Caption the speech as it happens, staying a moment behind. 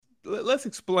let's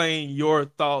explain your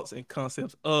thoughts and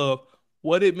concepts of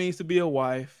what it means to be a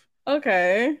wife,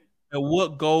 Okay. and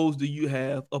what goals do you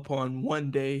have upon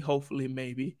one day, hopefully,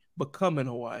 maybe becoming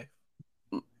a wife.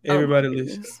 Oh my Everybody,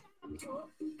 listen. goodness.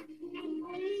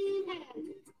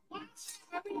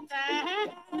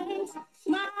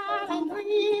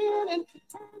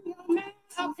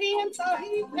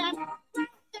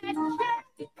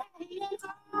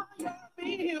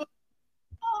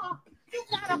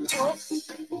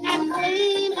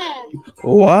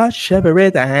 Wash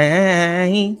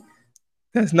everything.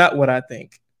 That's not what I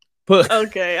think. But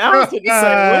Okay, I was going to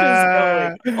say,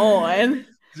 what is going on?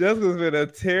 Jessica's gonna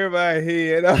tear my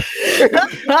head. I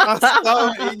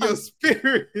saw it in your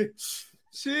spirit.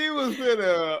 She was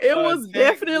gonna. It was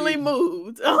definitely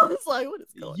moved. I was like, what is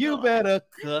going You on? better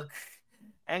cook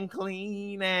and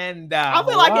clean and I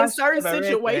feel like in wash certain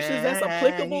everything. situations that's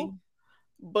applicable,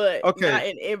 but not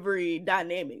in every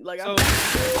dynamic. Like, So,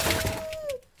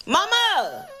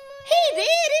 Mama, he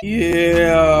did it.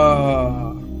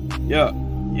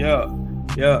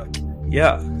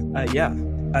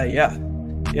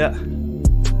 yeah.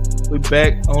 We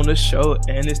back on the show,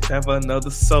 and it's time for another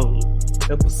episode.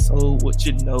 What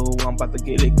you know, I'm about to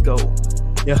get it go.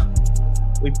 Yeah,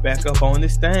 we back up on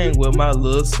this thing with my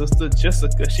little sister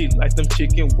Jessica. She like them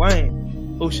chicken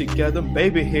wings. Oh, she got them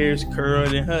baby hairs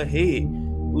curled in her head.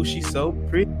 Oh, she so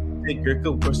pretty. That girl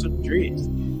could wear some dreads,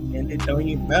 and it don't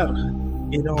even matter.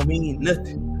 It don't mean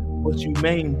nothing. What you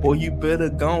mean, boy? You better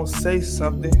go and say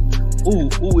something. Ooh,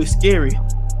 it's scary.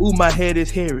 Ooh, my head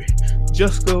is hairy.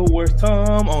 Jessica wears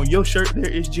Tom. On your shirt, there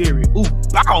is Jerry. Ooh,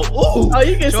 bow. Ooh. Oh,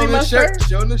 you can see my shirt?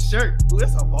 Showing the shirt. Ooh,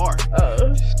 that's a bar.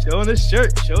 Showing the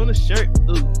shirt.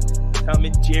 Ooh, Tom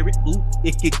and Jerry. Ooh,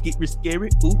 it could get scary.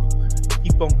 Ooh,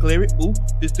 keep on clearing. Ooh,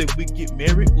 this day we get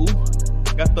married. Ooh,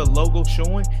 got the logo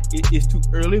showing. It is too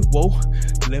early. Whoa,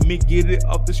 let me get it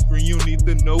off the screen. You need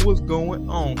to know what's going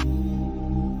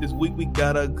on. This week we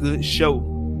got a good show.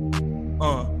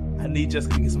 I need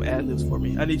Jessica to get some ad-libs for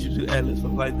me. I need you to do ad-libs for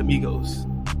me, like the Migos.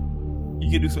 You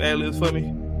can do some ad-libs for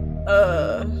me?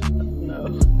 No.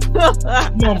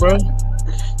 Come on, bro.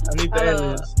 I need the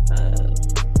ad-libs.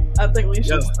 I think we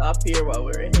should stop here while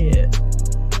we're ahead.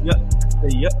 Yep.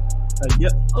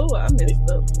 Oh, I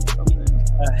messed up something.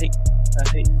 I hate.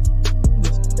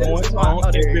 What's going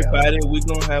on, everybody? We're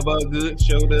going to have a good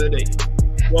show today.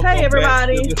 Welcome hey,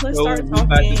 everybody. Let's start talking. We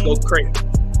about to go crazy.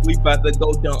 We about to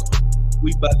go dumb.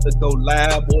 We about to go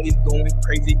live. Boy, it's going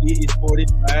crazy. It is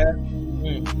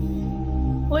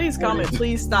 45. Please comment.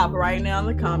 Please stop right now in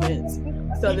the comments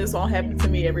so this won't happen to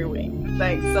me every week.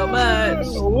 Thanks so much.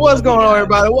 What's going on,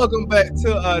 everybody? Welcome back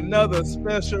to another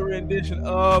special rendition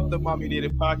of the Mommy Did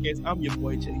It podcast. I'm your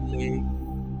boy, Jay Leg.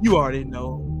 You already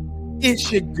know.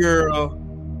 It's your girl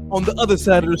on the other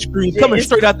side of the screen, coming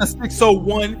straight out the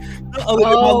 601. The other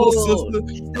than my little sister,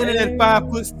 standing at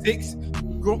 5'6",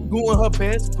 doing her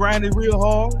best, grinding real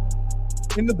hard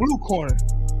in the blue corner.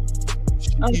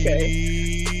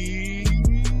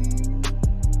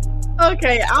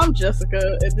 Okay, I'm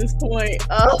Jessica at this point.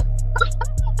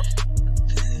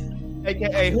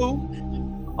 AKA who?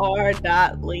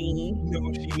 R.Lee. You know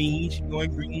what she means. She's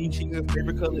going green. Her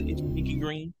favorite color is pinky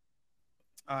green.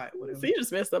 All right, whatever. So you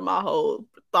just messed up my whole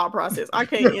thought process. I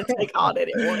can't even take all that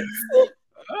at once.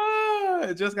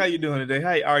 Just how you doing today?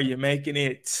 How are you making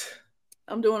it?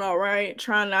 I'm doing all right.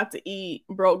 Trying not to eat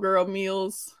broke girl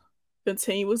meals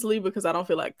continuously because I don't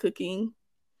feel like cooking.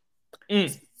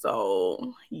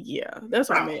 So yeah, that's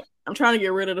what I meant. I'm trying to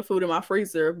get rid of the food in my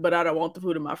freezer, but I don't want the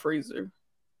food in my freezer.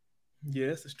 Yeah,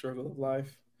 that's the struggle of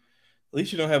life. At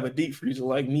least you don't have a deep freezer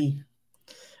like me.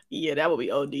 Yeah, that would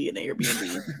be OD in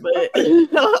Airbnb. But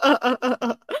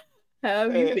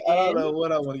have you been? I don't know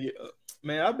what I want to get.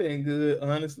 Man, I've been good,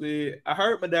 honestly. I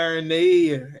hurt my darn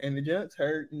knee, and the junk's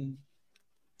hurting.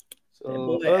 So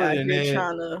boy out here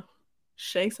trying to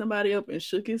shake somebody up and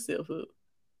shook himself up.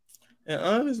 And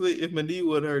honestly, if my knee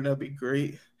would hurt, that'd be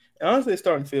great. And honestly, it's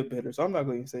starting to feel better, so I'm not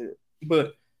going to say that.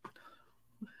 But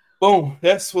boom,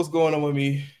 that's what's going on with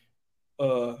me.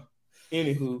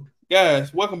 Anywho,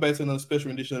 guys, welcome back to another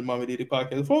special edition of the Mommy Did It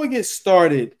podcast. Before we get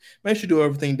started, make sure you do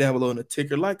everything down below in the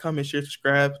ticker. Like, comment, share,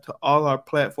 subscribe to all our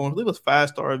platforms. Leave us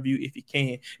 5-star review if you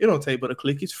can. It don't take but a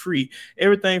click. It's free.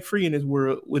 Everything free in this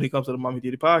world when it comes to the Mommy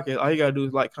Did It podcast. All you got to do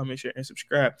is like, comment, share, and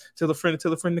subscribe. Tell a friend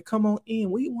to come on in.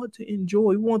 We want to enjoy.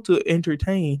 We want to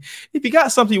entertain. If you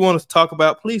got something you want us to talk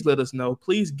about, please let us know.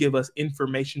 Please give us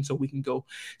information so we can go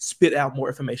spit out more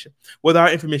information. Whether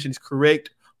our information is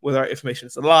correct, whether our information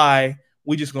is a lie,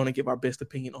 we're just going to give our best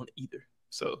opinion on either.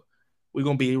 So we're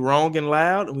going to be wrong and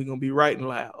loud, and we're going to be right and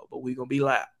loud, but we're going to be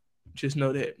loud. Just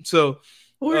know that. So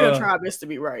we're going to try our best to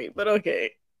be right, but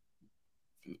okay.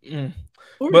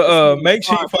 But make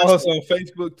sure you follow us on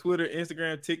Facebook, Twitter,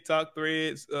 Instagram, TikTok,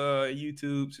 Threads,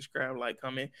 YouTube. Subscribe, like,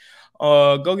 comment.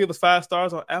 Go give us 5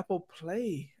 stars on Apple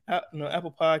Play.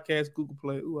 Apple Podcasts, Google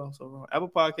Play. Ooh, also wrong. Apple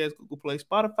Podcasts, Google Play,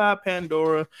 Spotify,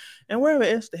 Pandora, and wherever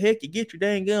else the heck you get your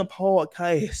dang gun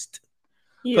podcast.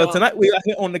 So tonight we are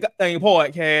here on the dang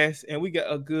podcast, and we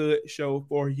got a good show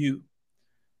for you.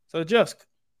 So, Jessica,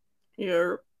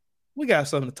 we got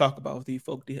something to talk about with these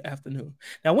folk this afternoon.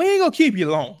 Now, we ain't gonna keep you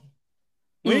long.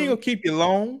 We ain't gonna keep you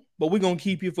long, but we're gonna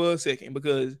keep you for a second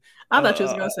because I thought you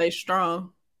was gonna say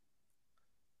strong.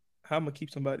 How am I gonna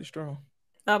keep somebody strong?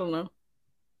 I don't know.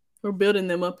 We're building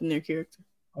them up in their character.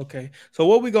 Okay. So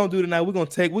what we're gonna do tonight, we're gonna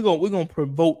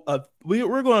provoke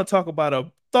we're gonna talk about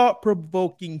a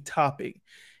thought-provoking topic.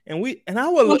 And I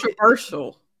will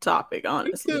controversial topic,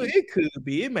 honestly. It could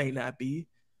be, it may not be.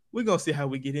 We're gonna see how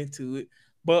we get into it.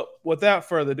 But without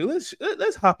further ado,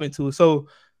 let's hop into it. So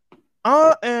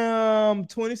I am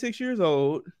 26 years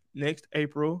old. Next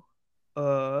April,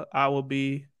 I will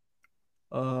be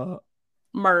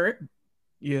married.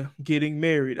 Yeah, getting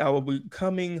married. I will be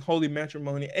becoming holy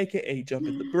matrimony, aka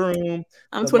jumping the broom.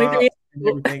 I'm 23 and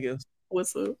everything else.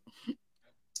 What's up?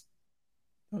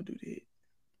 Don't do that.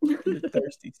 You're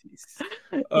thirsty.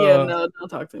 No, don't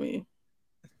talk to me.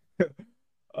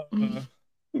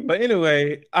 But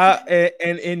anyway,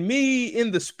 and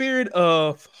in the spirit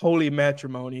of holy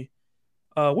matrimony,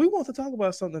 we want to talk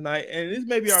about something tonight, and this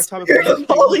may be our topic for the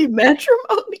holy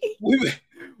matrimony.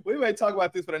 We may talk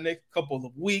about this for the next couple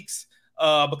of weeks,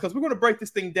 because we're going to break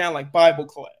this thing down like Bible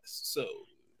class. So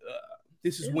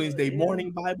this is Wednesday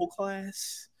morning Bible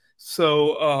class.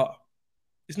 So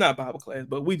it's not Bible class,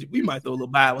 but we might throw a little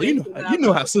Bible. You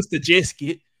know how Sister Jess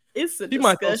get. It's a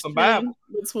discussion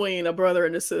between a brother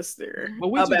and a sister. But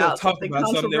we're just going to talk about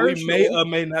something that we may or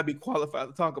may not be qualified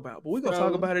to talk about. But we're going to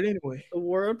talk about it anyway. The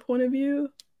world point of view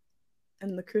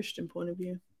and the Christian point of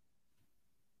view.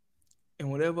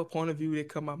 And whatever point of view that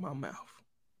come out my mouth.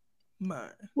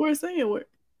 Mine. We're saying what?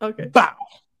 Okay. Bow.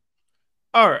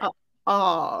 All right.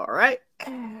 All right.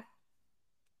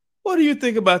 What do you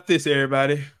think about this,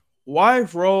 everybody?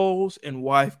 Wife roles and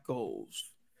wife goals.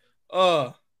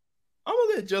 I'm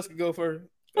gonna let Jessica go first.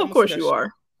 Of course you are.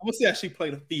 I'm gonna see how she play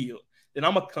the field. Then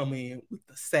I'm gonna come in with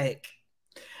the sack.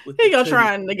 He gonna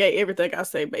try and negate everything I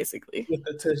say, basically. With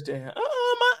the touchdown.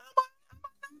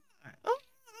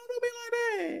 Don't be like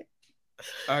that.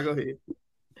 All right, go ahead.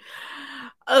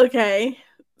 Okay.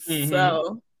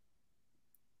 So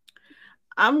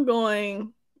I'm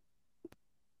going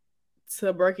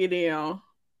to break it down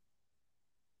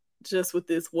just with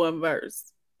this one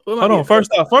verse. Hold on.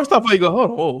 First off,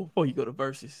 before you go to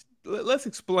verses, let's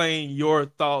explain your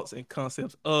thoughts and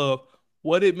concepts of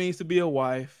what it means to be a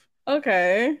wife.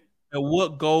 Okay. And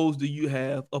what goals do you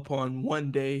have upon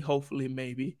one day, hopefully,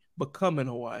 maybe, becoming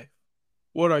a wife?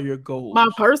 What are your goals? My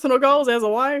personal goals as a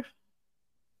wife?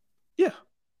 Yeah.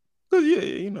 Because,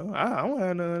 I don't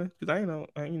have none. Because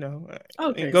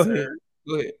Okay, go ahead.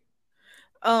 Go ahead.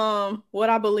 What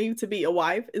I believe to be a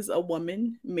wife is a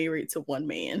woman married to one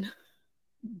man.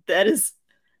 That is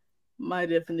my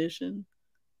definition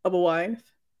of a wife.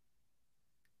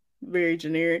 Very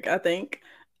generic, I think.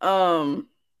 And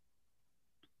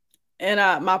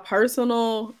my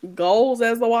personal goals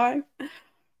as a wife,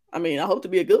 I mean, I hope to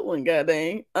be a good one,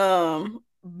 goddamn.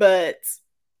 But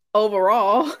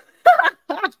overall,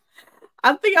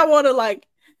 I think I want to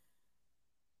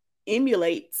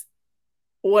emulate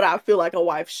what I feel like a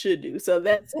wife should do. So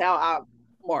that's how I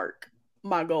mark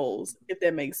my goals, if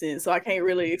that makes sense. So I can't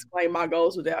really explain my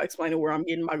goals without explaining where I'm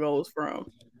getting my goals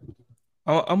from.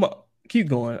 I'm gonna keep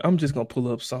going. I'm just gonna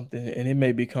pull up something, and it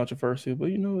may be controversial, but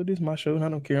it is my show, and I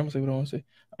don't care. I'm gonna say what I want to say.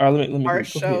 All right, let me. Our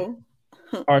show.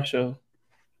 Our show.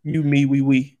 You, me,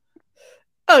 we.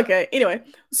 Okay. Anyway,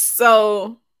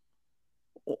 so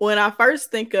when I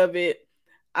first think of it,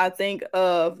 when I think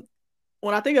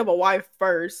of a wife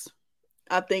first,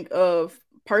 I think of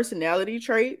personality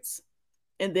traits,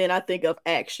 and then I think of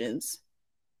actions.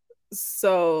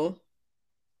 So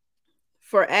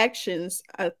for actions,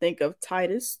 I think of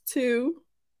Titus 2,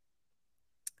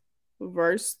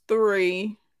 verse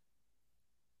 3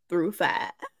 through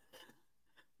 5.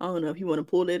 I don't know if you want to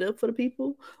pull it up for the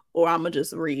people, or I'm going to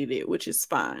just read it, which is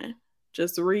fine.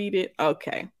 Just read it.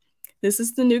 Okay. This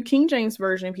is the New King James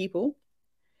Version, people.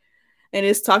 And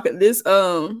it's talking, this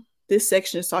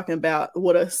section is talking about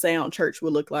what a sound church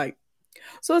would look like.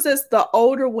 So it says, the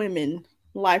older women,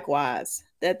 likewise,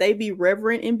 that they be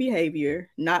reverent in behavior,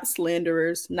 not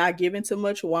slanderers, not given to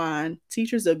much wine,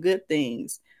 teachers of good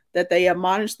things, that they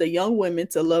admonish the young women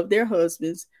to love their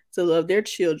husbands, to love their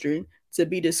children, to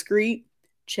be discreet,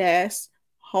 chaste,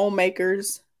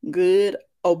 homemakers, good,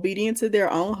 obedient to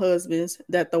their own husbands,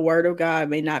 that the word of God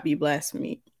may not be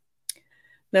blasphemed.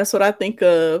 That's what I think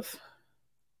of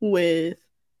with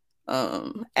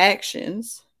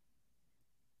actions.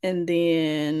 And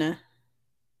then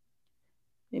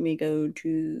let me go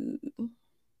to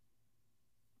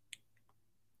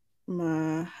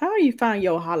how do you find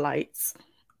your highlights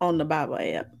on the Bible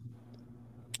app?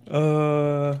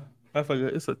 I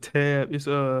forgot. It's a tab. It's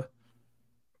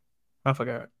I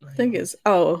forgot. I think it's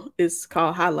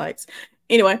called highlights.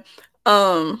 Anyway,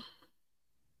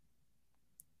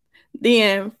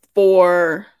 then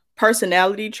for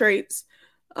personality traits,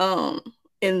 in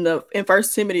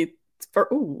First Timothy,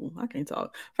 I can't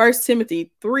talk. 1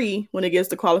 Timothy 3, when it gets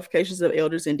the qualifications of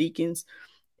elders and deacons,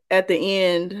 at the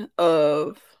end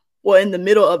of, in the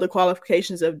middle of the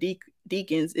qualifications of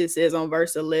deacons, it says on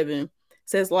verse 11,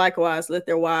 says, likewise, let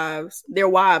their wives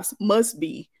must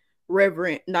be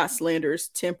reverent, not slanderers,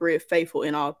 temperate, faithful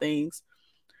in all things.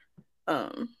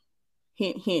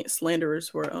 Hint,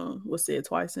 slanderers was said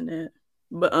twice in that.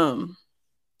 But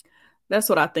that's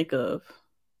what I think of.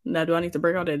 Now, do I need to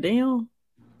break all that down?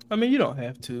 I mean, you don't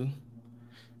have to.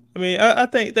 I mean, I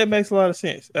think that makes a lot of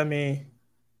sense. I mean,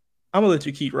 I'm gonna let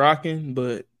you keep rocking,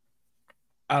 but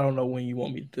I don't know when you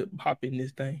want me to pop in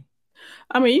this thing.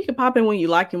 I mean, you can pop in when you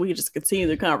like, and we can just continue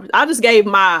the conversation. I just gave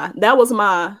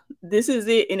this is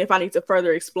it. And if I need to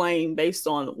further explain based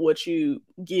on what you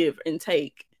give and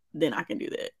take, then I can do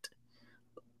that.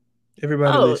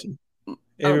 Everybody listen.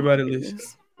 Everybody listen.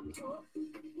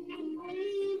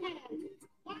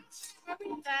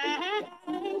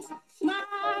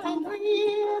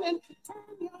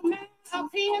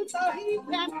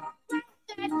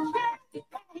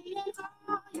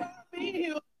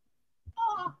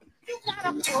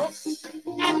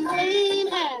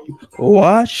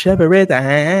 Wash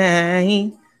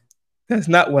everything. That's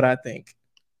not what I think.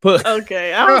 But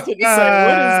okay, I was going to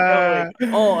say, what is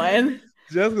going on?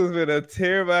 Jessica's gonna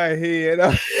tear my head.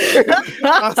 I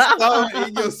saw it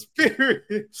in your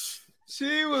spirit.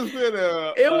 She was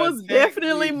gonna. It was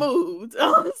definitely moved. I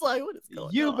was like, what is going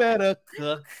on? You better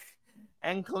cook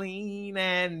and clean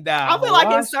and I feel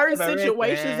like in certain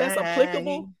situations that's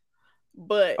applicable,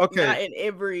 but not in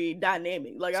every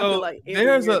dynamic. Like, so I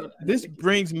feel like this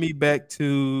brings me back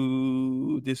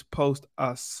to this post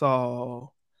I saw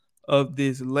of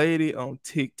this lady on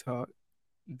TikTok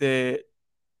that,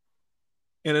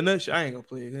 in a nutshell, I ain't gonna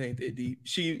play it. It ain't that deep.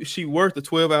 She worked a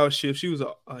 12-hour shift. She was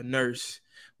a nurse.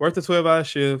 Worked a 12-hour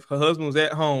shift. Her husband was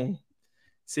at home,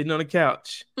 sitting on the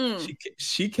couch.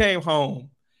 She came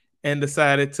home and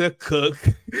decided to cook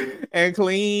and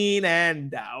clean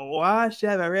and wash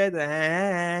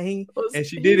everything. And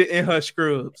she did it in her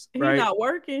scrubs. Right? He's not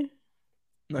working.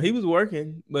 No, he was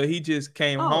working, but he just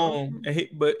came home. And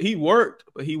he worked,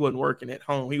 but he wasn't working at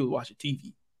home. He was watching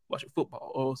TV, watching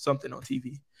football or something on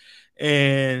TV.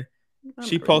 And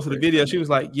she posted a video. She was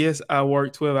like, yes, I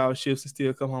work 12-hour shifts and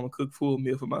still come home and cook full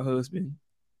meal for my husband.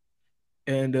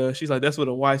 And she's like, that's what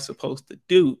a wife's supposed to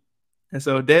do. And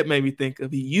so that made me think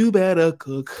of, you better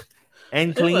cook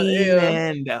and clean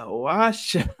and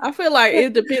wash. I feel like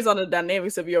it depends on the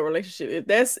dynamics of your relationship. If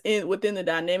that's within the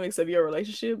dynamics of your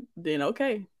relationship, then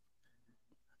okay.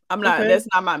 That's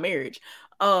not my marriage.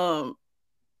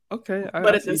 Okay.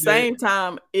 But at the same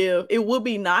time, if it would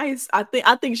be nice, I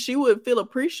think she would feel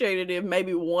appreciated if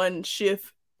maybe one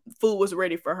shift food was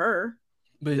ready for her.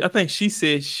 But I think she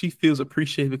said she feels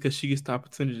appreciated because she gets the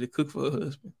opportunity to cook for her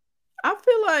husband. I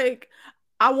feel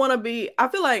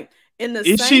like in the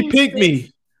if same she picked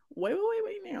me. Wait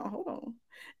now, hold on.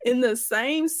 In the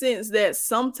same sense that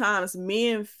sometimes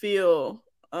men feel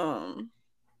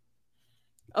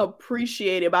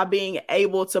appreciated by being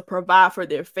able to provide for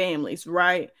their families,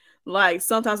 right? Like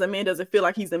sometimes a man doesn't feel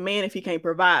like he's a man if he can't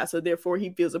provide, so therefore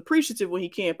he feels appreciative when he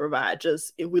can't provide.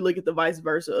 Just if we look at the vice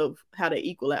versa of how they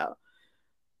equal out.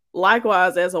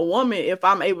 Likewise, as a woman, if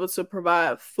I'm able to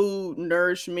provide food,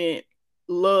 nourishment,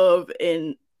 love,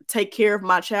 and take care of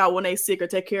my child when they're sick or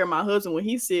take care of my husband when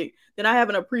he's sick, then I have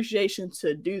an appreciation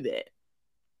to do that.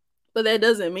 But that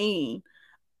doesn't mean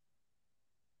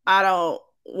I don't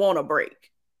want a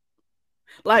break.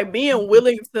 Like being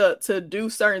willing to do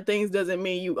certain things doesn't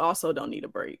mean you also don't need a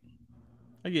break.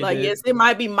 Like, yes, it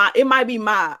might be my I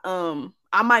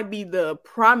might be the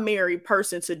primary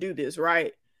person to do this,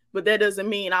 right? But that doesn't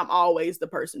mean I'm always the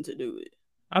person to do it.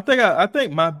 I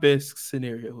think my best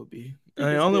scenario would be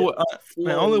the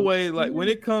only way, like when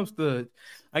it comes to,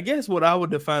 I guess what I would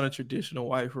define a traditional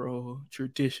wife role,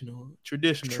 traditional, true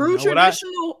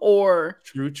traditional, or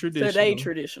true traditional, today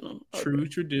traditional, true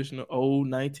traditional, old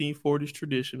 1940s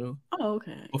traditional. Oh,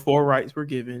 okay. Before rights were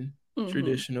given,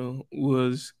 traditional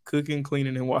was cooking,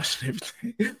 cleaning, and washing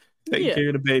everything, taking Yeah. care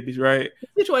of the babies, right?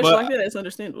 Situation But like that is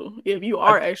understandable if you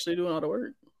are actually doing all the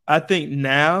work. I think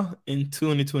now in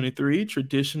 2023,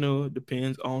 traditional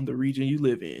depends on the region you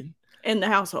live in. And the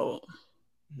household.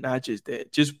 Not just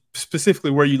that, just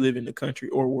specifically where you live in the country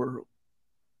or world.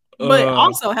 But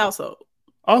also household.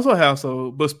 Also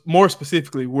household, but more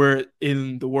specifically where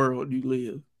in the world you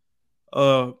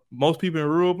live. Most people in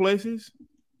rural places,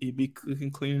 you'd be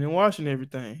cooking, cleaning, and washing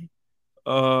everything.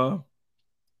 You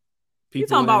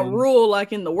talking about rural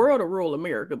like in the world or rural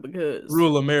America? Because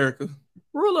rural America.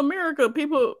 Rural America,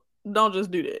 people don't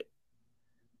just do that.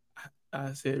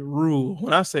 I said rural.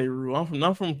 When I say rural,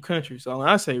 I'm from country, so when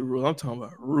I say rural, I'm talking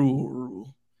about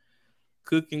rural.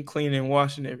 Cooking, cleaning,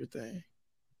 washing everything.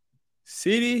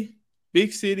 City,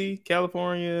 big city,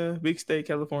 California, big state,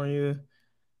 California,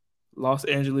 Los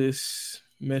Angeles,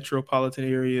 metropolitan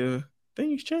area,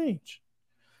 things change.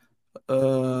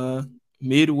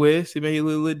 Midwest, it may be a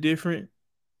little bit different.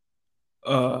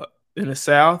 In the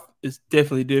South, it's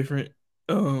definitely different.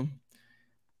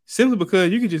 Simply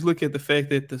because you can just look at the fact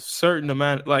that the certain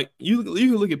amount, like you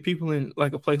can look at people in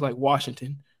like a place like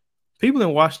Washington. People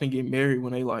in Washington get married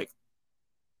when they like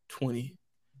 20,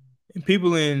 and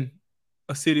people in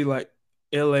a city like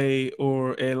LA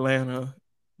or Atlanta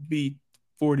be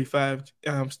 45.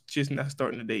 Just not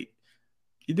starting to date.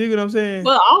 You dig what I'm saying?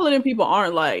 But all of them people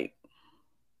aren't like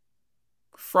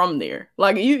from there.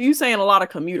 Like you saying a lot of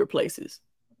commuter places.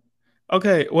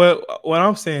 Okay, well, what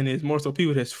I'm saying is more so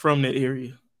people that's from that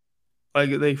area. Like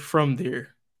they from there.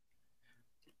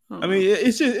 I mean,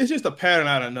 it's just a pattern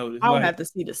I don't notice. I would have to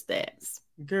see the stats.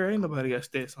 Girl, ain't nobody got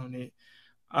stats on that.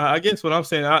 I guess what I'm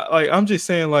saying, I'm just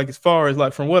saying, like, as far as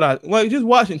like from what I like, just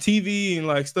watching TV and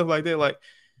like stuff like that, like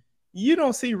you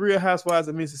don't see Real Housewives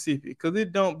of Mississippi because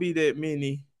it don't be that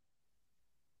many.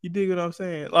 You dig what I'm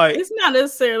saying? Like it's not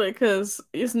necessarily because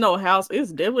it's no house.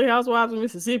 It's definitely Housewives of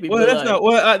Mississippi. Well, that's like, not.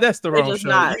 Well, that's the wrong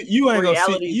show. You ain't gonna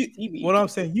see. TV. What I'm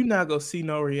saying, you not gonna see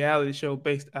no reality show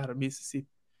based out of Mississippi.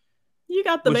 You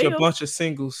got the with Bells. A bunch of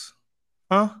singles,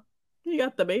 huh? You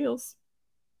got the Bells.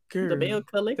 Girl, the Bell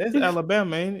Collective. That's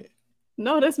Alabama, ain't it?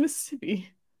 No, that's Mississippi.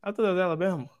 I thought it was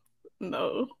Alabama.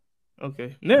 No.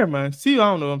 Okay, never mind. See,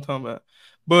 I don't know what I'm talking about,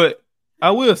 but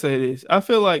I will say this: I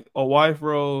feel like a wife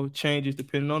role changes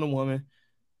depending on the woman,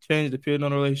 changes depending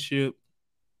on the relationship.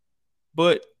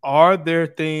 But are there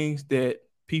things that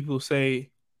people say,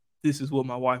 "This is what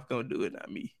my wife gonna do, and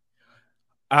not me"?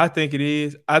 I think it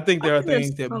is. I think there are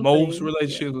things that most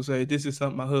relationships will say, "This is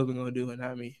something my husband gonna do, and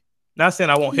not me." Not saying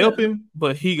I won't help him,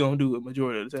 but he gonna do it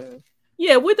majority of the time.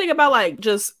 Yeah, we think about like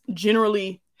just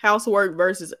generally housework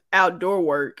versus outdoor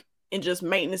work and just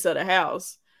maintenance of the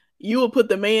house. You will put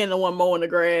the man the one mowing the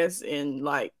grass and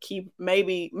like keep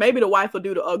maybe the wife will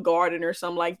do a garden or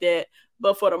something like that.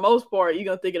 But for the most part, you're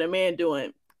gonna think of the man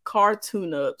doing car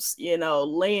tune-ups,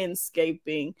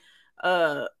 landscaping.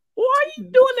 Why are you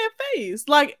doing that face?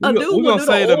 Like a dude we're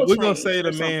gonna say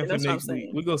the man for next week.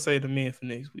 We're gonna say the man for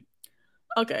next week.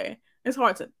 Okay. It's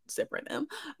hard to separate them.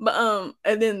 But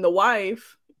and then the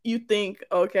wife, you think,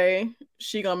 okay,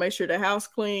 she gonna make sure the house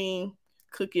clean,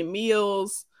 cooking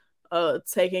meals,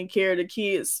 taking care of the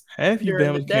kids. Half you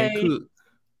damn can't cook.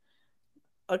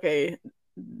 Okay,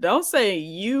 don't say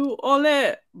you on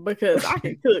that because I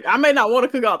can cook. I may not want to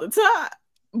cook all the time,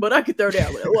 but I can throw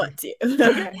down with one tip.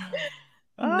 Okay.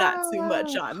 Not too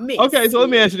much on me. Okay, so let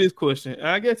me ask you this question.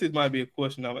 I guess it might be a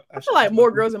question. I feel like more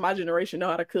girls in my generation know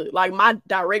how to cook. Like my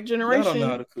direct generation. Y'all don't know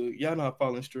how to cook. Y'all know how to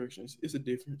follow instructions. It's a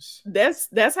difference.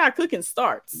 That's how cooking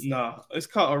starts. Nah, it's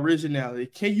called originality.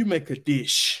 Can you make a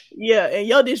dish? Yeah, and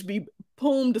your dish be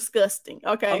boom disgusting.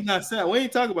 Okay. I'm not saying we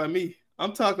ain't talking about me.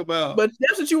 I'm talking about. But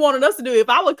that's what you wanted us to do. If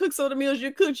I would cook some of the meals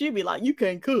you cook, you'd be like, you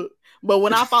can't cook. But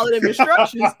when I follow them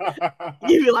instructions,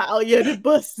 you'd be like, oh yeah, this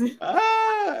busting.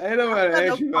 Ain't nobody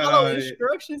actually follow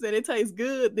instructions and it tastes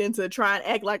good than to try and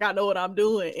act like I know what I'm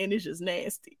doing and it's just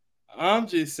nasty. I'm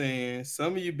just saying,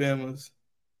 some of you Bamas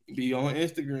be on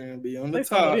Instagram, be on the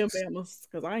talks.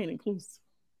 Because I ain't inclusive.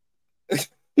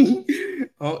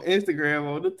 On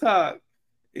Instagram, on the talk.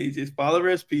 He just follow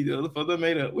recipe the other fellow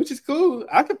made up, which is cool.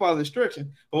 I can follow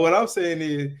instructions, but what I'm saying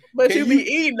is, but you be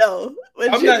eating though.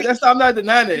 I'm not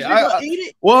denying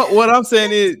it. What I'm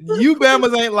saying is, you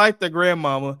Bamas ain't like the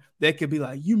grandmama that could be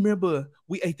like, you remember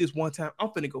we ate this one time. I'm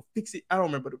finna go fix it. I don't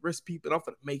remember the recipe, but I'm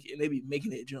finna make it, and they be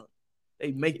making that junk.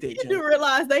 They make that junk. You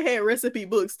realize they had recipe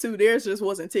books too. Theirs just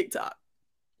wasn't TikTok.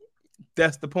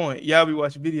 That's the point. Y'all be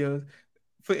watching videos.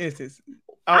 For instance,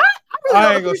 I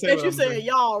ain't gonna say you saying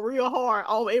y'all real hard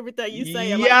on everything you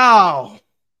say. Y'all.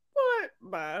 What?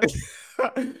 Bye.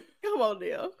 Come on,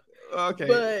 now. Okay.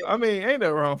 But I mean, ain't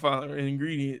no wrong following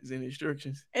ingredients and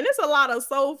instructions. and it's a lot of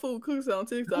soul food cooks on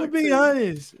TikTok. To be too.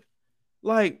 honest,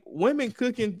 like women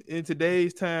cooking in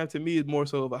today's time to me is more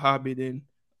so of a hobby than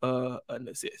a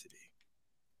necessity.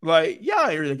 Like y'all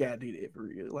ain't really gotta do that for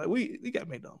real. Like we got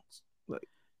McDonald's. Like,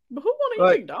 but who want to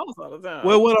eat McDonald's all the time?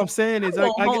 well, what I'm saying is I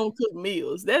home cooked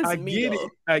meals. That's I me. get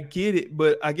it. I get it,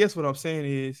 but I guess what I'm saying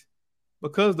is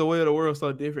because the way of the world's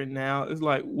so different now, it's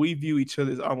like we view each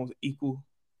other as almost equal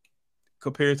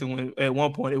compared to when at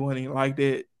one point it wasn't like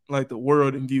that. Like the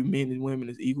world didn't view men and women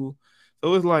as equal.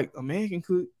 So it's like a man can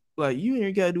cook. Like you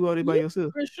ain't gotta do all this by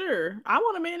yourself. For sure. I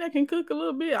want a man that can cook a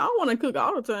little bit. I don't want to cook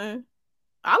all the time.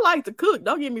 I like to cook,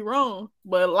 don't get me wrong.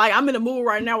 But like I'm in a mood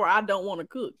right now where I don't want to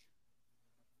cook.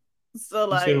 So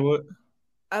like you said what?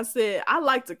 I said I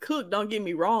like to cook, don't get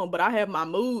me wrong, but I have my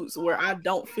moods where I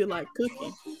don't feel like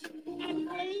cooking.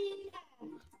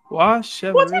 Wash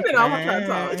What's happening? I'm trying to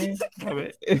talk.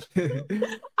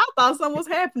 I thought something was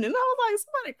happening. I was like,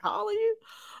 somebody calling you.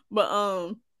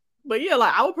 But yeah,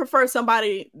 like I would prefer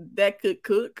somebody that could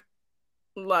cook.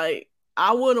 Like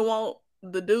I wouldn't want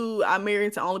the dude I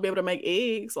married to only be able to make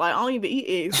eggs. Like I don't even eat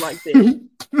eggs like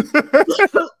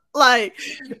that. Like,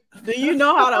 do you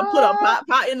know how to put a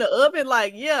pot in the oven?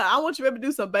 Like, yeah, I want you to be able to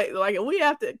do some bake. Like, if we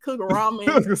have to cook ramen.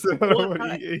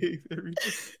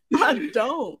 I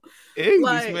don't. Eggs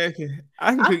like, smacking.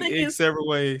 I can cook eggs several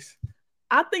ways.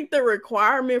 I think the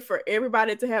requirement for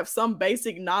everybody to have some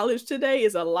basic knowledge today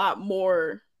is a lot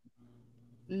more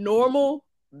normal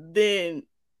than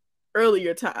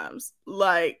earlier times.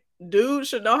 Like, dudes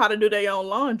should know how to do their own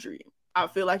laundry. I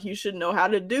feel like you should know how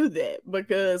to do that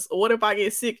because what if I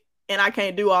get sick and I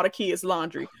can't do all the kids'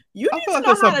 laundry? You need to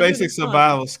know that's a basic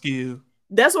survival skill.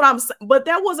 That's what I'm saying. But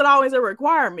that wasn't always a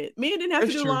requirement. Men didn't have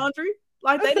to do laundry.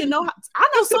 Like they didn't know how. I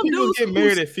know some dudes get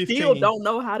married at 15 still don't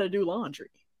know how to do laundry.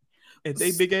 At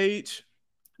they big age?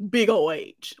 Big old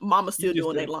age. Mama's still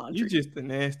doing their laundry. You just a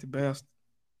nasty bastard.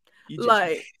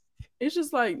 Like it's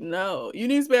just like, no, you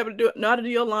need to be able to know how to do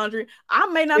your laundry. I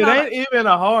may not. It ain't even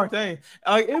a hard thing.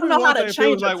 Like, I don't know how to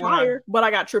change a tire, but I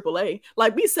got AAA.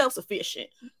 Like, be self-sufficient.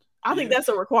 I think that's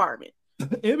a requirement.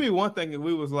 It'd be one thing if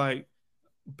we was like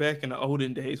back in the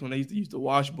olden days when they used to use the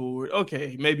washboard.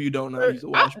 Okay, maybe you don't know how to use the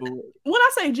washboard. When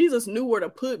I say Jesus knew where to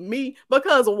put me,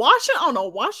 because washing on a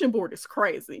washing board is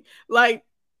crazy. Like,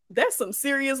 that's some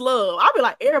serious love. I'll be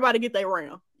like, everybody get their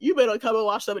round. You better come and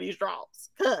wash some of these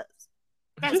drawers, cuz.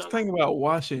 Just think about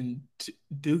washing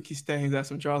dookie stains out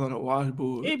some drawers on a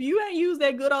washboard. If you ain't used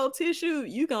that good old tissue,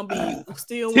 you gonna be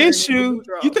still tissue.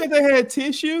 You think they had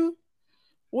tissue?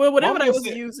 Well, whatever they was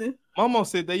using. Mama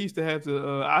said they used to have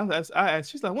to. I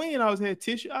asked. She's like, "We ain't always had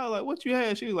tissue." I was like, "What you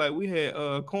had?" She was like, "We had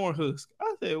corn husk."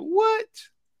 I said, "What?"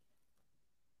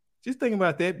 Just think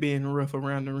about that being rough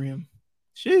around the rim.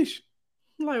 Sheesh.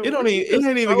 Like, it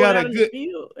ain't even got a good.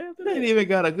 It ain't even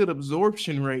got a good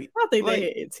absorption rate. I think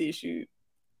they had tissue.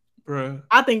 Bruh.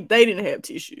 I think they didn't have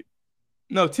tissue.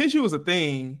 No, tissue was a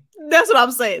thing. That's what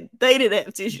I'm saying. They didn't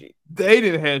have tissue. They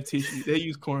didn't have tissue. They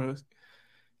used corn husk.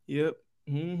 Yep.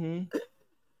 Mm-hmm.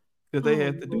 Because they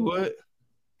had to do what?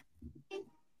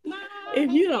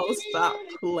 If you don't stop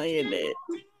playing that.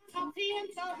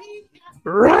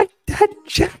 Right that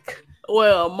check.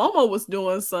 Well, Mama was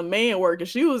doing some man work and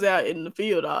she was out in the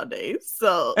field all day.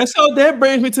 So that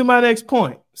brings me to my next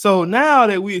point. So now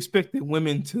that we expected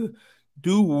women to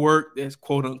do work that's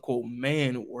quote unquote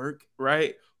man work,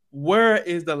 right? Where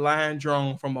is the line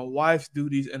drawn from a wife's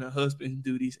duties and a husband's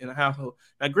duties in a household?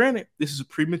 Now, granted, this is a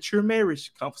premature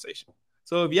marriage conversation.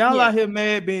 So if y'all out here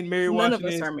mad being married, none of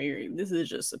us are married. This is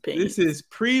just opinion. This is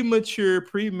premature,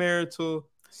 premarital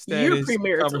status. You're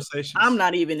premarital. Conversations. I'm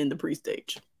not even in the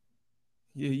pre-stage.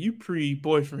 Yeah, you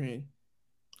pre-boyfriend.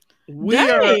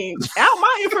 Dang, out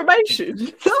my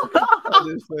information.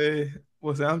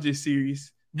 I'm just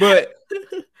serious. But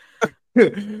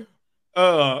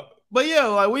but yeah,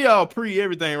 like we all pre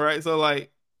everything, right? So like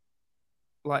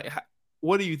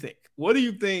what do you think? What do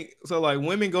you think? So like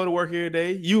women go to work every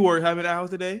day. You work how many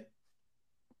hours a day?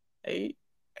 8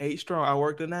 strong. I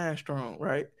work 9 strong,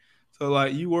 right? So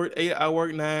like you work 8, I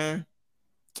work 9.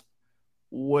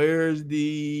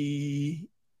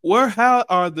 How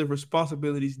are the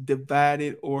responsibilities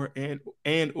divided or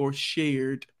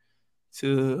shared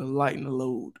to lighten the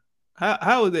load?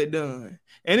 How is that done?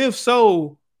 And if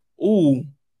so,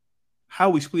 how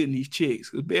are we splitting these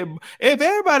checks? If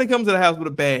everybody comes to the house with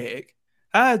a bag,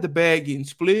 how is the bag getting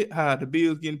split? How are the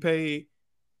bills getting paid?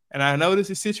 And I know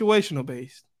this is situational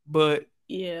based, but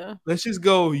yeah, let's just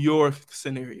go your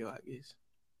scenario, I guess.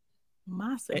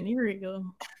 My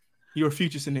scenario. Your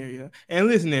future scenario. And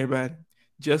listen, everybody,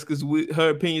 Jessica's her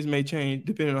opinions may change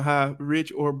depending on how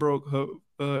rich or broke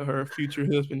her future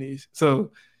husband is.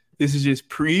 So this is just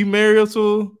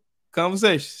premarital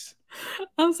conversations.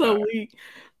 I'm so weak.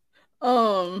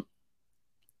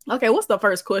 Okay, what's the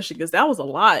first question? Because that was a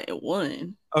lot in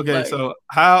one. Okay, so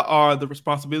how are the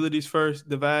responsibilities first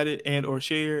divided and or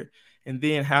shared, and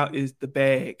then how is the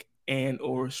bag and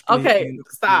or split? Okay,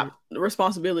 stop. The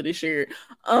responsibility shared.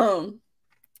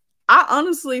 I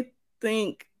honestly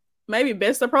think maybe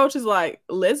best approach is like,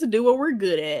 let's do what we're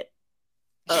good at.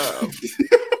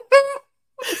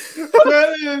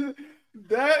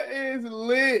 That is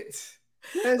lit.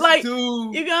 Let's like,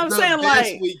 do you know what I'm saying?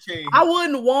 Like, I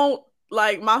wouldn't want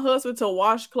like my husband to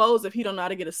wash clothes if he don't know how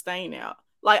to get a stain out.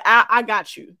 Like, I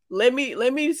got you. Let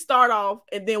me start off,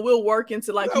 and then we'll work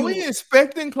into like. Are we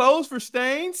inspecting clothes for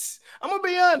stains? I'm gonna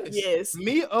be honest. Yes,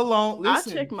 me alone.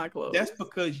 Listen, I check my clothes. That's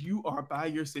because you are by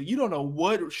yourself. You don't know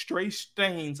what stray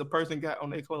stains a person got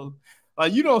on their clothes.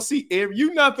 Like, you don't see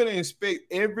you're not gonna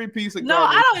inspect every piece of. No,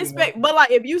 I don't inspect. But like,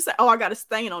 if you say, "Oh, I got a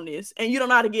stain on this," and you don't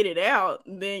know how to get it out,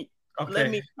 then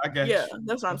okay, I got you.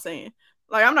 That's what I'm saying.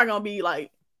 Like, I'm not gonna be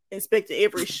like inspecting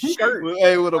every shirt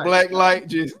with a black light,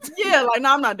 just like,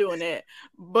 no, I'm not doing that.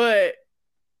 But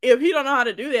if he don't know how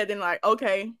to do that, then like,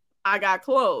 okay, I got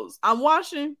clothes I'm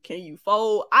washing, can you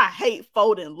fold? I hate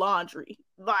folding laundry.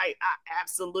 Like, I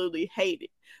absolutely hate it.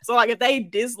 So like, if they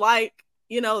dislike,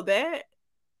 that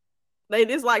they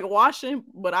dislike washing,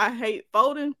 but I hate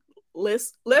folding,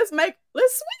 let's switch.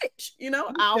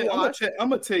 I'll wash.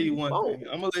 I'm gonna tell you one thing.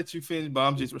 I'm gonna let you finish, but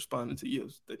I'm just responding to you.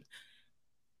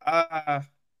 I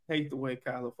hate the way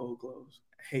Kyla fold clothes.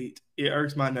 It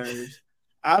irks my nerves.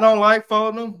 I don't like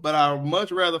folding them, but I would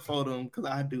much rather fold them because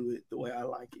I do it the way I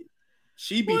like it.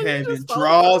 She be having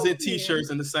drawers and t-shirts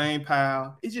in the same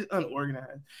pile. It's just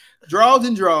unorganized. Drawers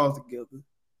and drawers together.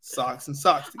 Socks and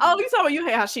socks together. Oh, you talking about you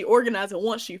hate how she organized it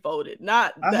once she folded,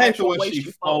 not the I hate the way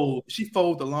she fold. She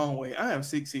folds the long way. I am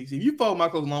 6'6". If you fold my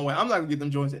clothes the long way, I'm not gonna get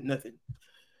them joints at nothing.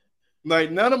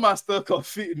 Like, none of my stuff gonna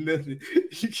fit in nothing.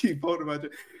 You keep folding my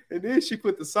joints. And then she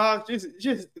put the socks,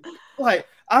 just like,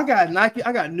 I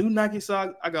got new Nike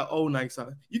socks, I got old Nike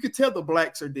socks. You could tell the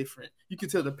blacks are different. You can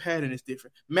tell the pattern is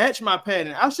different. Match my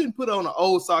pattern. I shouldn't put on an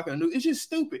old sock and a new. It's just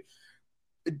stupid.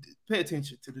 Pay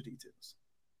attention to the details.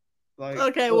 Like,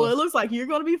 okay, well, it looks like you're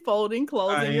going to be folding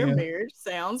clothes in your marriage.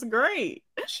 Sounds great.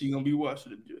 She going to be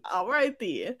washing them. All right,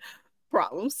 then.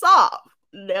 Problem solved.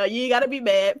 Now you ain't got to be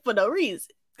mad for no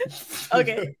reason.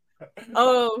 Okay.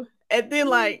 And then,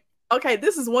 like, okay,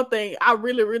 this is one thing I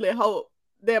really, really hope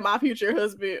that my future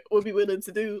husband would be willing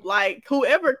to do. Like,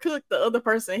 whoever cooked, the other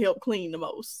person help clean the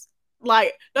most.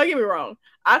 Like, don't get me wrong.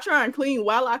 I try and clean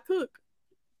while I cook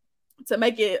to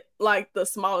make it, like, the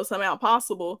smallest amount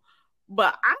possible.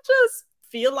 But I just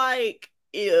feel like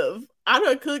if I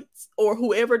done cooked, or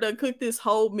whoever done cooked this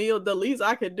whole meal, the least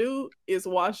I could do is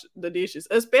wash the dishes.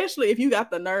 Especially if you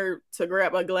got the nerve to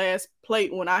grab a glass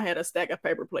plate when I had a stack of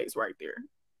paper plates right there.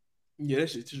 Yeah,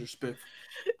 that's just disrespectful.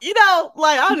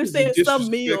 Like, I understand some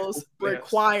meals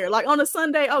require, like on a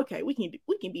Sunday, okay, we can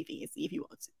be fancy if you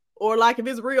want to. Or like if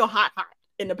it's real hot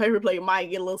and the paper plate might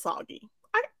get a little soggy.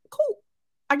 Cool.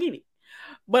 I get it.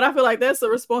 But I feel like that's a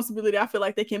responsibility I feel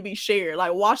like they can be shared.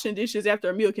 Like, washing dishes after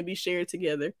a meal can be shared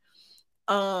together.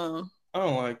 I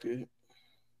don't like it.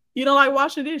 You don't like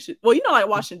washing dishes? Well, you don't like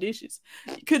washing dishes.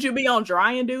 Could you be on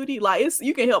drying duty? Like,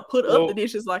 you can help put up the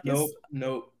dishes. Like,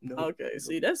 nope. Okay,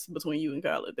 see, that's between you and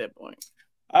Kyle at that point.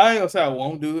 I ain't gonna say I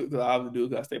won't do it because I will do it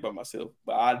because I stay by myself.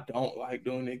 But I don't like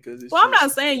doing it because it's. Well, I'm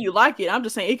not saying you like it. I'm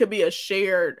just saying it could be a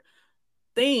shared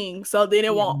thing, so then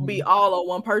it won't be all on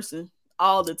one person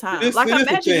all the time. Like,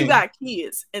 imagine you got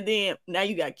kids, and then now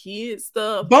you got kids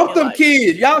stuff. Bump them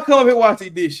kids. Y'all come up here and watch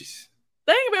these dishes.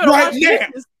 They ain't gonna be able to watch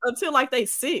dishes until like they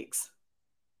 6.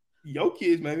 Your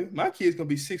kids, maybe. My kids gonna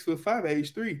be 6'5",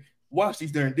 age 3. Watch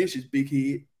these darn dishes, big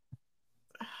head.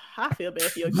 I feel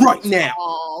bad for your kids right now.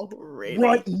 Already.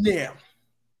 Right now.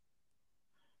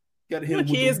 Gotta hit your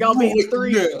kids gonna be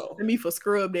 3 and me for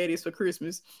scrub daddies for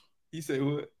Christmas. You say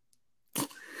what?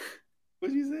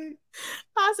 What'd you say?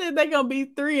 I said they gonna be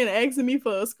 3 and asking me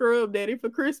for a scrub daddy for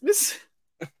Christmas.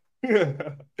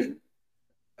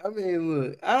 I mean,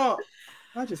 look,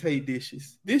 I just hate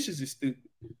dishes. Dishes is stupid.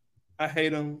 I hate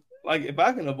them. Like, if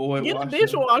I can avoid get a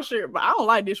dishwasher, but I don't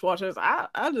like dishwashers.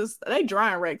 They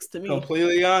drying racks to me.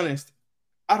 Completely honest,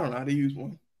 I don't know how to use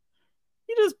one.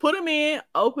 You just put them in,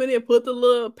 open it, put the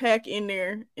little pack in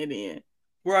there, and then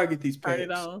where I get these packs?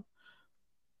 Turn it on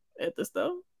at the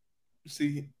stove.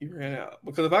 See, you ran out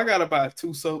because if I gotta buy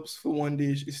 2 soaps for one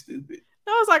dish, it's stupid.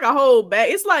 That was like a whole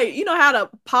bag. It's like, you know how the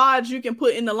pods you can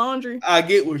put in the laundry? I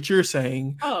get what you're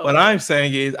saying. Oh. What I'm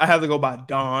saying is I have to go buy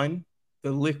Dawn,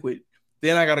 the liquid.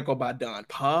 Then I got to go buy Dawn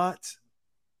pods.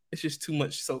 It's just too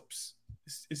much soaps.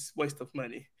 It's waste of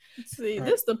money. See,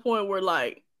 this is the point where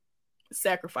like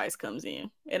sacrifice comes in.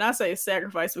 And I say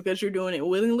sacrifice because you're doing it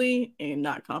willingly and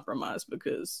not compromise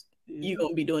because you're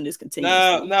going to be doing this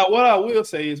continuously. Now, what I will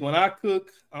say is when I cook,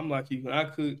 I'm like you. When I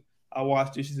cook, I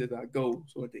wash dishes as I go.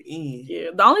 So at the end. Yeah.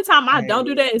 The only time I don't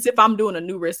do that is if I'm doing a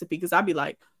new recipe because I'd be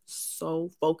like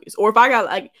so focused. Or if I got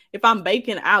like, if I'm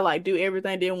baking, I like do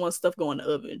everything. Then once stuff go in the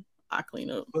oven, I clean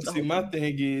up. But see, my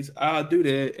thing is I'll do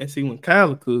that. And see, when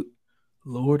Kyla cook,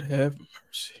 Lord have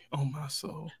mercy on my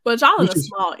soul. But y'all in a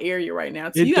small area right now.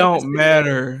 It don't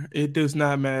matter. It does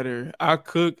not matter. I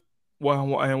cook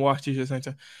and wash dishes at the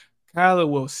same time. Kyla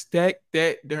will stack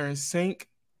that during sink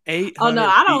 800 Oh no,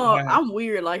 I don't. I'm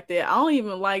weird like that. I don't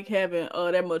even like having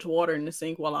that much water in the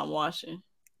sink while I'm washing.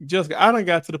 Jessica, I done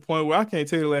got to the point where I can't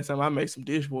tell you the last time I made some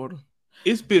dishwater.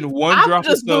 It's been one drop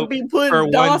of soap be putting per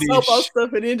one dish. Soap on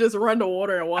stuff and then just run the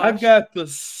water and wash. I got the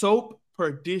soap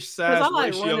per dish size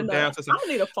like ratio down to. I'm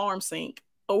gonna need a farm sink.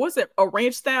 Or what's it? A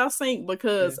ranch style sink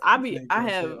because I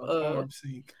have farm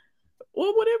sink.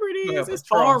 Well, whatever it is, it's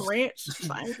farm ranch.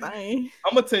 Same thing.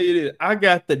 I'm gonna tell you this. I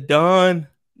got the Dawn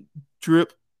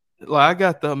drip. Like I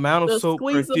got the amount of soap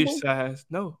per dish size.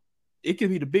 No, it could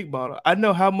be the big bottle. I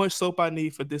know how much soap I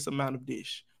need for this amount of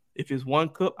dish. If it's 1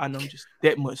 cup, I know just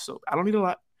that much soap. I don't need a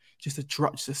lot. Just a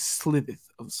drop, just a sliveth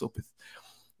of soap.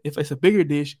 If it's a bigger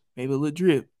dish, maybe a little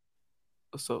drip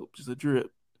of soap, just a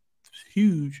drip. It's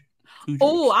huge.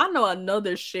 Oh, I know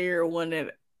another share one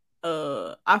that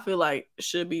I feel like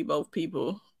should be both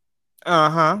people.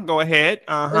 Go ahead.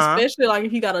 Especially like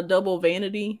if you got a double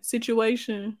vanity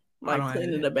situation, like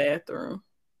cleaning the bathroom.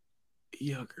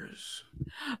 Yuckers.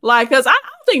 Like, cause I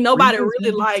don't think nobody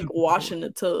really like washing the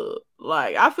tub.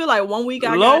 Like, I feel like 1 week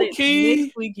I got it,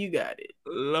 next week you got it.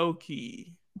 Low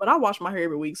key. But I wash my hair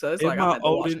every week, so it's like I'm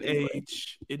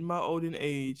in my olden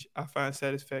age, I find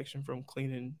satisfaction from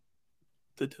cleaning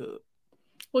the tub.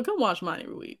 Well, come wash mine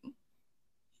every week.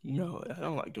 No, I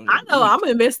don't like doing that. I know I'm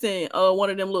investing one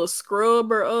of them little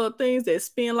scrubber things that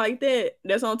spin like that.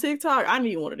 That's on TikTok. I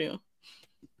need one of them.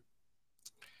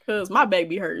 Cause my back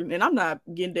be hurting and I'm not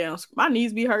getting down. My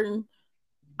knees be hurting.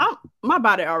 My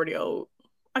body already old.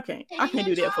 I can't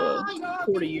do that for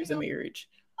 40 years of marriage.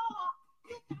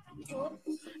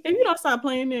 If you don't stop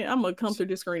playing it, I'm gonna come through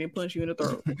the screen and punch you in the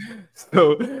throat.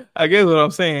 So I guess what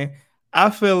I'm saying,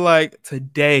 I feel like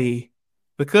today,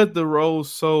 because the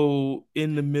role's so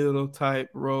in the middle type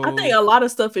role, I think a lot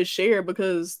of stuff is shared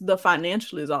because the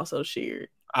financial is also shared.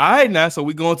 All right, now, so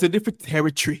we're going to a different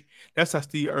territory. That's how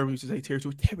Steve Irwin used to say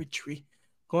territory.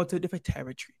 Going to a different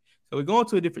territory. So we're going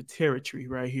to a different territory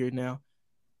right here now.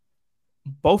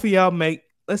 Both of y'all make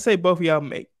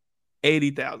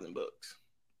 $80,000.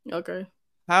 Okay.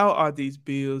 How are these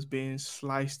bills being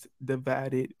sliced,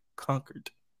 divided,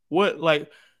 conquered? What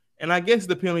and I guess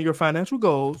depending on your financial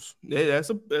goals,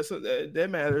 that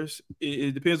matters.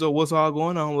 It depends on what's all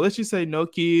going on. Let's just say no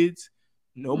kids,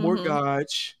 no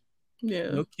mortgage.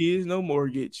 Yeah. No kids, no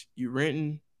mortgage. You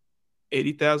renting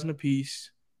 $80,000 a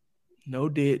piece, no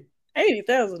debt.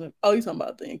 $80,000. Oh, you talking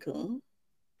about the income?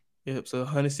 Yep. So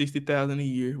 $160,000 a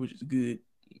year, which is good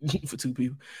for 2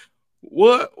 people.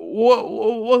 What's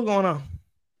going on?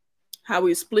 How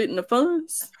we splitting the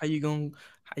funds? How you gonna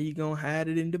hide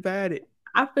it and divide it?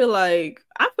 I feel like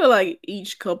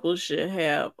each couple should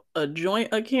have a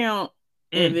joint account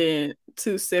and then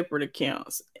 2 separate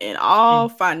accounts, and all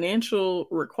financial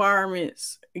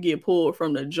requirements get pulled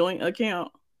from the joint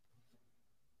account.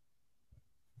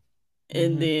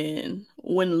 And then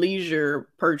when leisure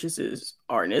purchases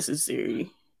are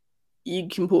necessary, you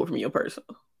can pull from your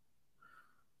personal.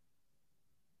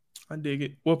 I dig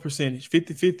it. What percentage?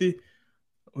 50-50?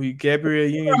 Gabrielle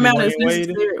Union?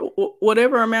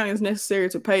 Whatever amount is necessary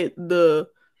to pay the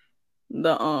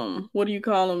what do you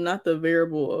call them? Not the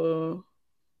variable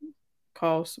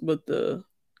cost, but the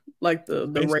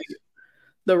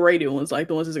rated ones, like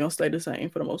the ones that's gonna stay the same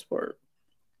for the most part.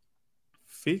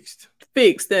 Fixed,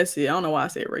 that's it. I don't know why I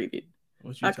said rated.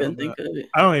 I couldn't think of it.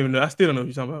 I don't even know. I still don't know what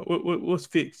you're talking about. What's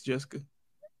fixed, Jessica?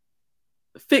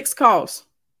 Fixed costs.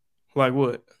 Like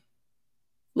what?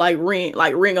 Like rent.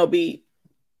 Like rent will be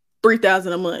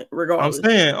 $3,000 a month, regardless. I'm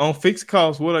saying on fixed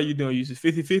costs, what are you doing? Is it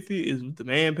 50-50? Is the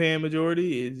man paying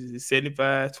majority? Is it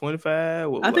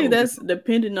 75-25? I think that's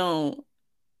depending on.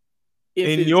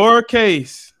 In your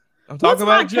case, I'm talking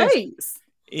about case.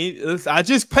 I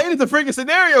just painted the freaking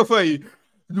scenario for you.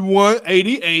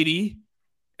 180, 80.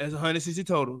 That's 160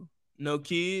 total. No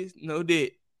kids, no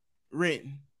debt.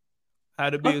 renting. How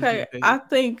the bills Okay, get paid. I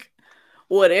think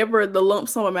whatever the lump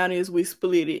sum amount is, we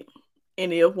split it.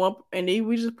 And then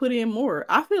we just put in more.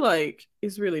 I feel like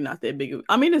it's really not that big.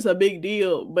 I mean, it's a big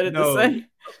deal, but at the same,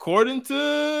 according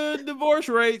to divorce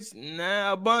rates,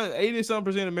 now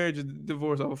 80-some% of marriages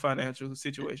divorce over financial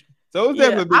situation. So it's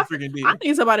definitely a big freaking deal. I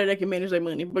need somebody that can manage their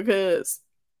money because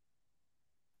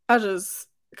I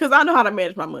know how to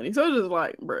manage my money. So it's just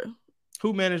like, bro,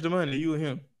 who managed the money? You or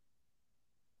him?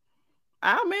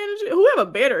 I manage it.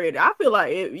 Whoever better at it. I feel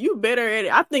like if you better at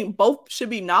it, I think both should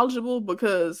be knowledgeable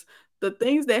because the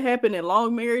things that happen in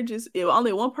long marriages, if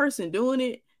only one person doing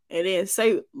it, and then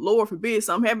say, Lord forbid,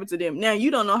 something happened to them. Now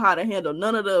you don't know how to handle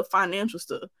none of the financial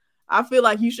stuff. I feel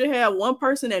like you should have one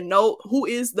person that know who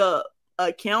is the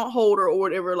account holder or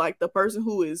whatever, like the person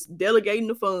who is delegating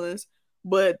the funds,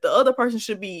 but the other person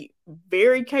should be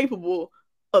very capable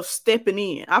of stepping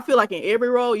in. I feel like in every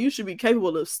role, you should be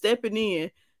capable of stepping in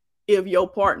if your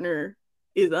partner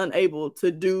is unable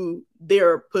to do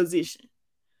their position.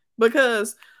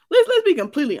 Because let's be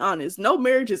completely honest, no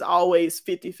marriage is always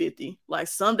 50-50. Like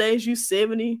some days you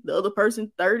 70, the other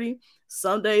person 30.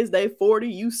 Some days they 40,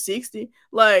 you 60.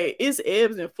 Like it's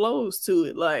ebbs and flows to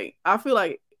it. Like I feel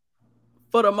like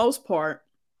for the most part,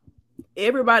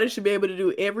 everybody should be able to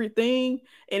do everything.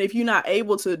 And if you're not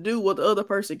able to do what the other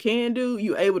person can do,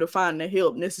 you're able to find the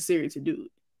help necessary to do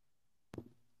it.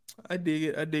 I dig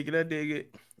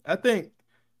it. I think as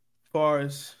far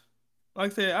as,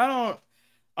 like I said,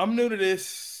 I'm new to this,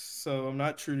 so I'm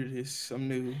not true to this. I'm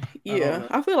new. Yeah,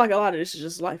 I feel like a lot of this is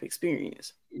just life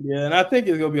experience. Yeah, and I think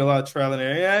it's gonna be a lot of trial and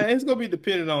error. Yeah, it's gonna be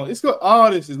dependent on.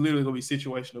 All this is literally gonna be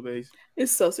situational based.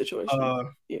 It's so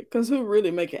situational. Yeah, because who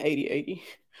really making 80-80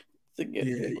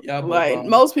 together? Yeah, like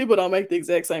most people don't make the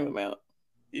exact same amount.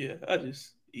 Yeah, I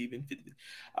just even 50.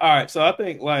 All right, so I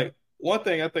think like one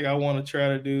thing I want to try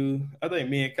to do. I think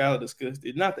me and Kyle discussed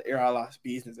it. Not to air our lot's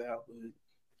business out, but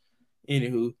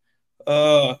anywho,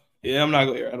 yeah, I'm not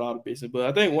gonna air out all the business, but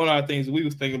I think one of the things we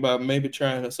was thinking about maybe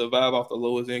trying to survive off the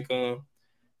lowest income.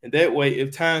 And that way,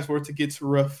 if times were to get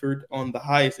rougher on the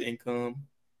highest income,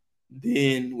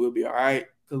 then we'll be all right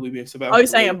because we've been surviving. Oh, you're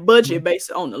saying budget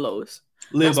based on the lowest?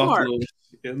 Live off the lowest.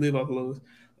 Yeah, live off the lowest.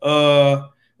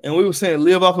 And we were saying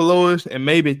live off the lowest and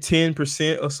maybe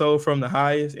 10% or so from the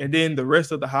highest. And then the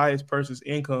rest of the highest person's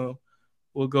income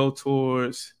will go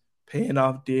towards paying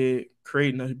off debt,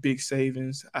 creating a big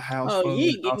savings, a house fund. Oh, you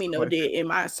ain't give me no debt in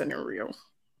my scenario.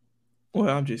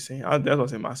 Well, I'm just saying. That's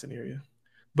what's in my scenario.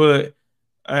 But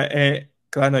and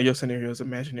because I know your scenario is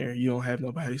imaginary, you don't have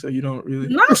nobody, so you don't really.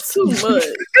 Not too much.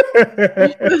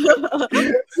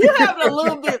 You're having a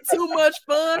little bit too much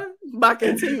fun by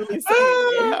continually saying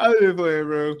that. I'm just playing,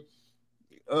 bro.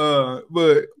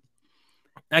 But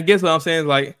I guess what I'm saying is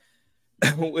like,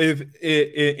 if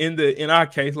in our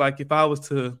case, like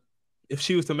if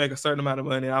she was to make a certain amount of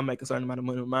money, I'll make a certain amount of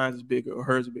money. Mine is bigger or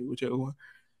hers is bigger, whichever one.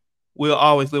 We'll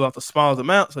always live off the smallest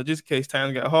amount. So just in case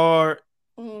times got hard.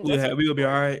 We'll be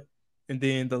all right. And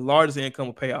then the largest income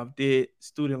will pay off debt,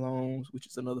 student loans, which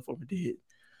is another form of debt,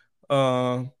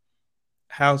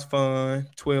 house fund,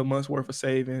 12 months worth of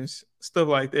savings, stuff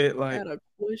like that. Like, I got a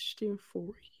question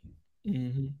for you.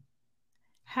 Mm-hmm.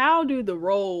 How do the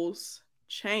roles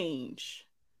change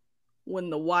when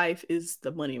the wife is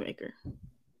the moneymaker?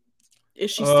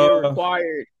 Is she still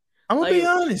required? I'm gonna be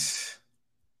honest.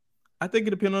 I think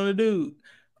it depends on the dude.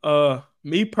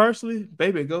 Me personally,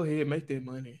 baby, go ahead, make that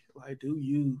money. Like, do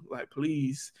you like,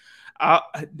 please?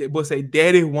 They will say,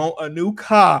 "Daddy want a new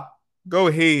car." Go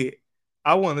ahead.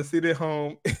 I want to sit at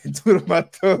home and twiddle my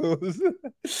toes.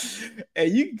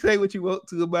 And you can say what you want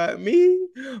to about me,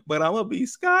 but I'm gonna be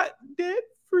Scott debt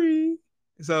free.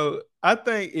 So I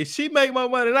think if she make more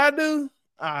money than I do,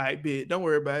 all right, bitch, don't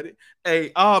worry about it.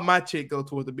 Hey, all my check go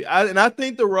towards the bill. And I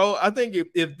think the role. I think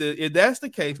if that's the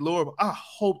case, Lord, I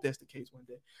hope that's the case one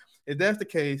day. If that's the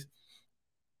case,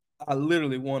 I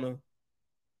literally want to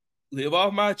live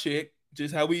off my check,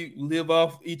 just how we live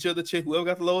off each other's check. Whoever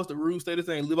got the lowest, the rules stay the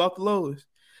same. Live off the lowest.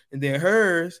 And then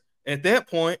hers, at that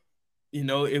point,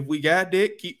 if we got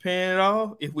debt, keep paying it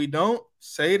off. If we don't,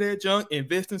 say that junk,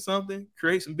 invest in something,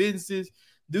 create some businesses,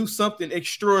 do something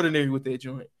extraordinary with that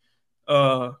joint.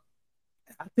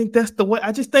 I think that's the way.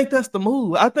 I just think that's the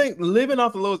move. I think living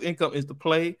off the lowest income is the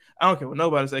play. I don't care what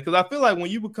nobody say, because I feel like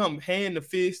when you become hand to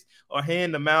fist or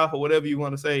hand to mouth or whatever you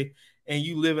want to say, and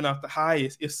you living off the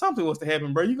highest, if something was to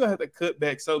happen, bro, you're gonna have to cut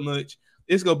back so much.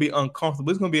 It's gonna be uncomfortable.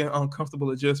 It's gonna be an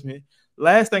uncomfortable adjustment.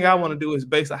 Last thing I want to do is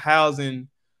base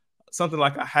something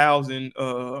like a housing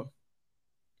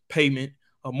payment,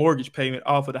 a mortgage payment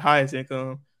off of the highest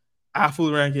income. I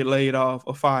fool around, get laid off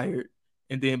or fired,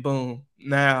 and then boom,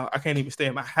 now I can't even stay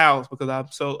in my house because I'm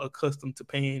so accustomed to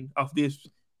paying off this,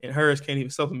 and hers can't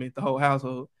even supplement the whole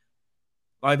household.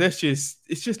 Like it's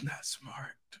just not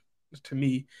smart to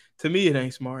me. To me, it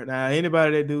ain't smart. Now,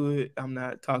 anybody that do it, I'm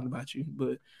not talking about you,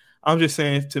 but I'm just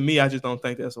saying, to me, I just don't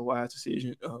think that's a wise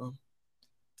decision to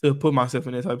put myself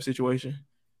in that type of situation.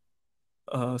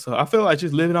 So I feel like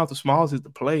just living off the smalls is the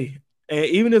play. And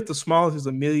even if the smallest is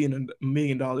 $1 million,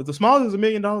 if the smallest is $1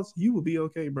 million, you will be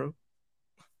okay, bro.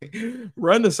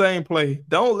 Run the same play.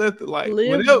 Don't let the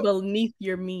live beneath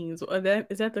your means. Or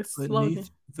is that the slogan?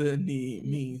 Beneath the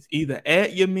means, either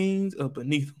at your means or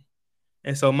beneath them.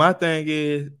 And so my thing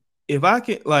is, if I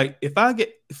get, for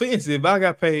instance, if I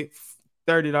got paid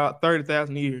 $30,000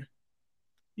 a year,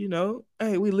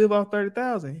 hey, we live off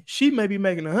 30,000. She may be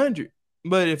making 100,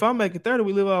 but if I'm making 30,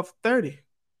 we live off 30.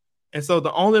 And so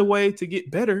the only way to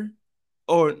get better,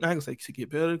 or not gonna say to get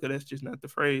better, because that's just not the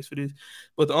phrase for this,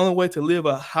 but the only way to live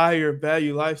a higher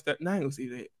value lifestyle, not gonna say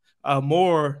that,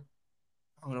 more,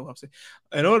 I don't know what I'm saying.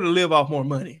 In order to live off more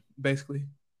money, basically,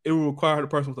 it will require the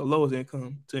person with the lowest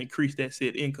income to increase that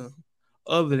said income.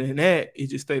 Other than that, it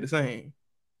just stay the same.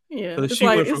 Yeah, it's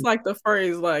like the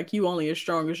phrase, like, you only as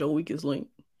strong as your weakest link.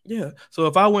 Yeah. So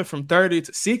if I went from 30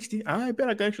 to 60, I bet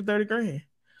I got extra 30 grand.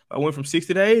 I went from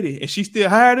 60 to 80 and she still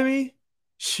higher than me,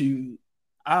 shoot.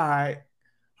 All right.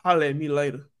 Holler at me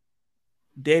later.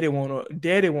 Daddy want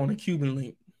a Cuban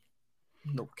link.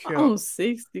 No cap. I'm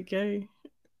 60K.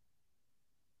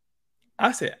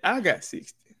 I said I got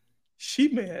 60. She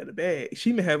may have a bag.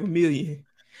 She may have $1 million.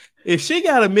 If she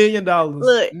got $1 million,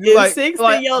 look, if 60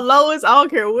 your lowest, I don't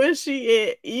care where she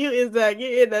at. You is not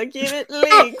getting the Cuban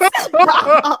links.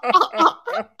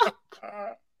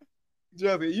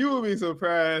 Justin, you would be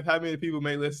surprised how many people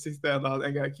make less than $6,000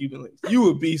 and got Cuban links. You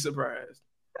would be surprised.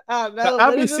 I know.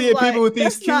 I've been seeing people with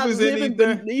these Cubans in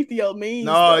beneath your means.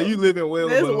 No, you living well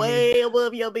that's above way me.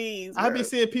 Above your means. I've been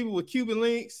seeing people with Cuban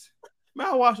links. Man,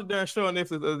 I watched a darn show on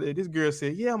Netflix the other day. This girl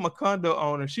said, "Yeah, I'm a condo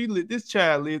owner." This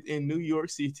child lived in New York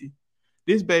City.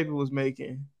 This baby was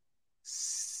making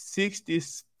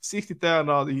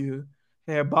 $60,000 a year.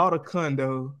 Had bought a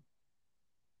condo.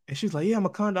 And she's like, "Yeah, I'm a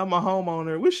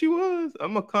homeowner." Which she was.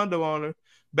 I'm a condo owner.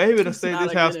 Baby done stayed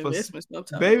this house for.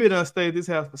 Baby done stayed this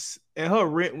house for, and her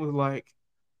rent was like,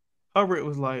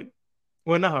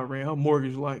 well, not her rent. Her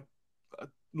mortgage was like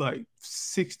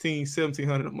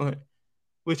 $1,600-$1,700 a month,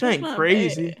 which ain't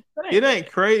crazy. It ain't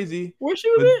crazy. Where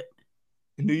she was at?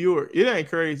 In New York. It ain't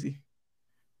crazy,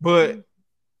 but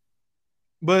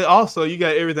also you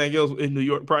got everything else in New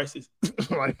York prices.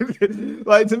 like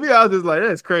to me, I was just like,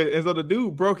 that's crazy. And so the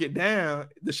dude broke it down.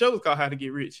 The show was called How to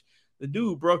Get Rich. The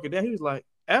dude broke it down. He was like,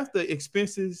 after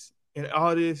expenses and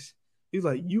all this, he's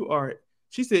like,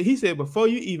 he said, before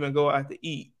you even go out to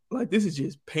eat, like, this is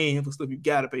just paying for stuff you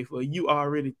gotta pay for. You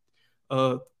already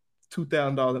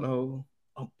 $2,000 in the hole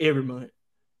every month.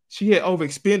 She had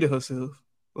overexpended herself.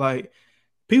 Like,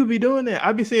 people be doing that.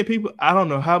 I be seeing people, I don't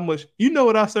know how much. You know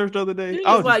what I searched the other day?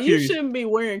 I was like, you shouldn't be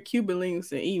wearing Cuban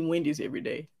links and eating Wendy's every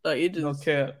day. Like, it just. No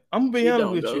cap. I'm gonna be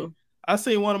honest with you. I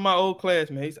seen one of my old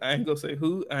classmates. I ain't gonna say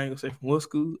who. I ain't gonna say from what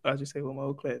school. I just say one of my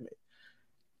old classmates.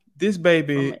 This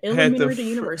baby had to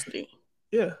university.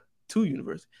 Yeah, 2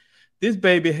 universities. This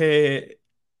baby had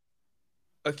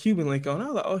a Cuban link on. I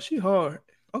was like, oh, she hard.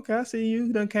 Okay, I see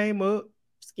you. Done came up.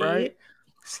 Scared. Right?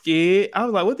 Scared. I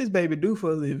was like, what this baby do for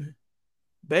a living?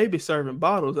 Baby serving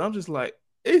bottles. I'm just like,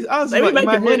 they be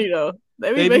making money though.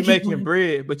 They be making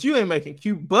bread, but you ain't making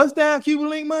bust down Cuban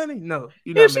link money. No,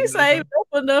 you not. If she saved up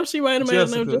enough, she might have made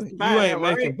enough just to buy. You ain't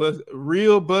making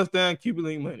real bust down Cuban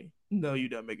link money. No, you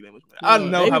not making that much money. I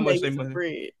know how much they money.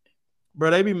 Bread.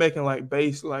 Bro, they be making like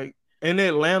base, like in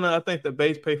Atlanta. I think the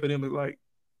base pay for them is like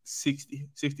 60,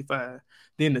 65.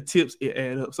 Then the tips it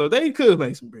add up, so they could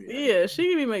make some bread. Yeah, she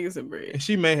could be making some bread, and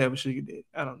she may have a sugar daddy.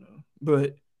 I don't know,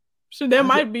 but that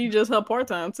might be just her part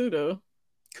time too, though.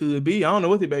 Could be. I don't know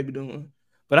what the baby doing.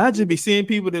 But I just be seeing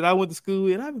people that I went to school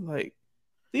with, and I be like,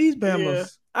 these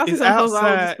Bamas is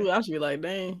outside. I should be like,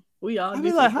 dang, we all. I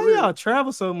be like, how y'all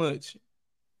travel so much?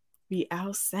 Be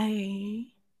outside.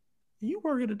 You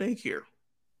work at a daycare.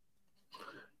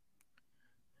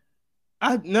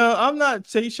 I'm not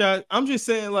taking shots. I'm just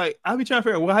saying, like, I be trying to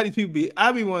figure out how these people be.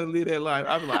 I be wanting to live that life.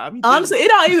 I be like, honestly, it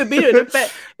don't even be the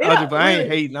fact. I ain't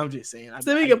hating. I'm just saying.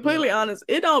 To be completely honest,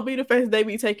 it don't be the fact that they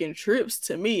be taking trips.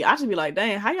 To me, I should be like,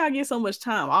 dang, how y'all get so much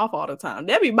time off all the time?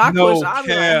 That'd be my question. I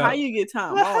be like, how you get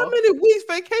time off? How many weeks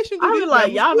vacation? I be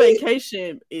like, y'all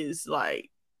vacation is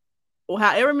like, well,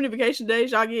 however many vacation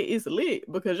days y'all get is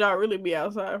lit because y'all really be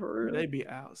outside for real. They be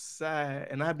outside,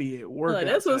 and I be at work. Like,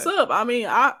 that's what's up. I mean,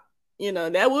 You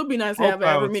know, that would be nice to More have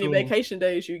however power many to 'em. vacation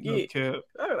days you No get. cap.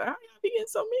 How y'all be getting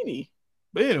so many?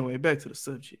 But anyway, back to the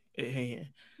subject at hand.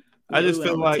 Yeah, I just we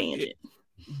went feel on a like tangent.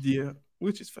 yeah,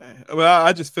 which is fine. Well,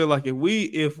 I just feel like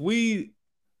if we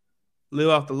live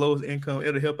off the lowest income,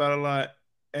 it'll help out a lot.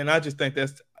 And I just think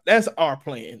that's our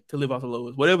plan, to live off the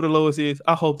lowest. Whatever the lowest is,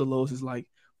 I hope the lowest is like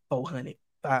 400,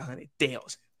 500,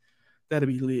 1,000. That'd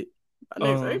be lit. By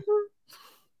next April?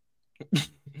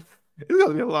 It's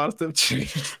gonna be a lot of stuff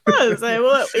changed. I was saying,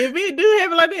 well, if it do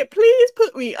happen like that, please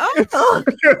put me on.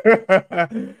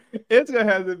 It's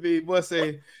gonna have to be what's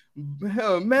say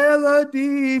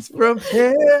melodies from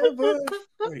heaven.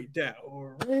 Rain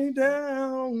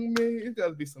down me. It's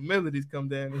gotta be some melodies come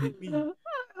down and hit me.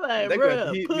 Like, They bro,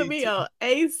 got to hit put me too. on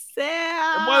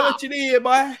ASAP. Boy, what you did,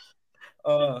 boy?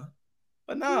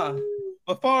 But nah.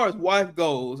 As far as wife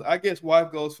goes, I guess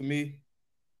wife goes for me.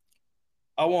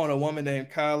 I want a woman named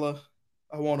Kyla.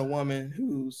 I want a woman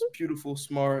who's beautiful,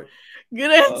 smart.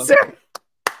 Good answer.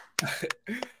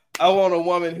 I want a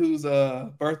woman whose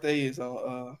birthday is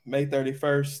on May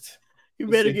 31st. You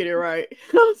better get it right.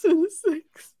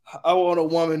 I want a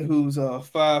woman who's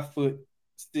 5'6".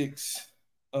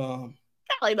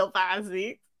 Ain't no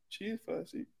 5'6". She is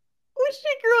 5'6". What's she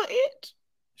girl inch?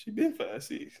 She been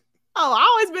 5'6". Oh, I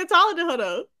always been taller than her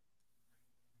though.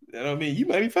 That don't mean you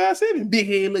might be 5'7". Big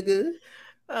head look good.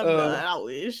 I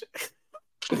wish.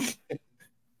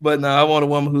 But no, I want a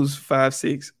woman who's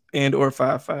 5'6" and or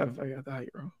 5'5". If I got the height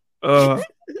wrong.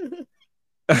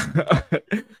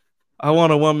 I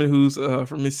want a woman who's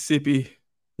from Mississippi,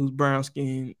 who's brown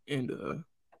skinned and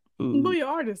Boy, your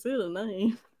artist is a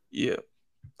name. Yeah,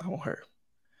 I want her.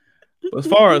 But as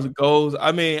far as goals,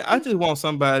 I mean, I just want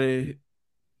somebody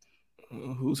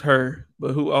who's her,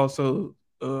 but who also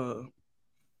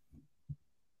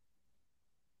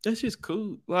that's just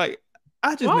cool. Like,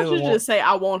 I just why don't you just say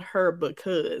I want her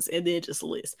because, and then just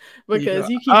list, because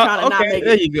you keep trying to not make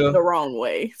it the wrong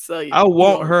way. So I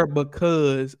want her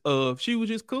because of she was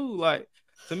just cool. Like,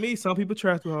 to me, some people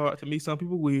try too hard. To me, some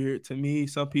people weird. To me,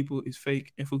 some people is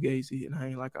fake and fugazi, and I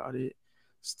ain't like all that.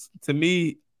 To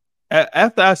me,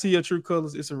 after I see your true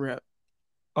colors, it's a wrap.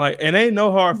 Like, and ain't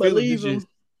no hard feelings. It's just,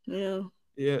 yeah.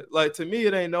 Like, to me,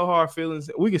 it ain't no hard feelings.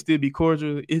 We can still be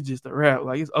cordial. It's just a wrap.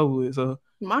 Like, it's over with. So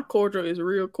my cordial is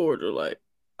real cordial. Like,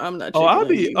 I'm not. I'll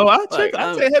check.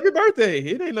 I say happy birthday.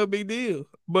 It ain't no big deal.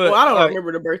 But I don't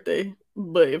remember the birthday.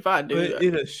 But if I do,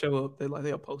 it'll show up.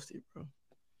 They'll post it, bro.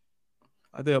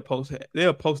 They'll post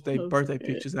their birthday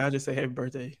pictures, and I just say happy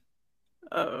birthday.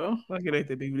 Oh, like it ain't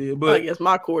that big deal. But I guess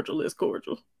my cordial is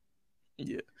cordial.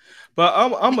 Yeah, but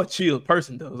I'm a chill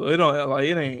person though, so I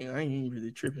ain't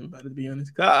really tripping about it, to be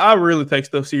honest. I really take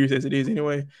stuff serious as it is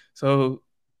anyway. So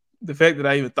the fact that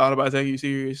I even thought about taking you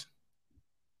serious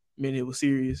meant it was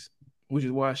serious, which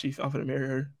is why I'm finna marry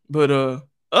her. But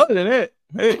other than that,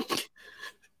 hey,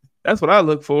 that's what I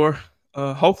look for.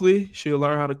 Hopefully she'll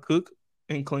learn how to cook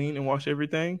and clean and wash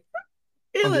everything.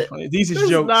 These is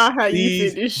jokes. Not how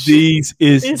you finish. These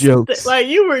is jokes. Like,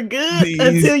 you were good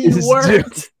until you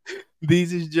weren't.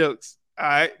 These is jokes. All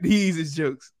right, these is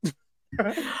jokes.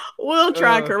 We'll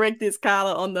try and correct this,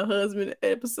 Kyla, on the husband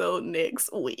episode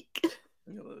next week.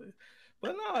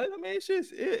 But no, I mean, it's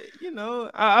just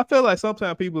I feel like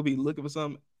sometimes people be looking for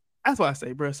something. That's why I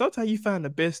say, bro. Sometimes you find the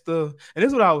best stuff, and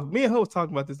this is what me and her was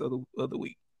talking about this other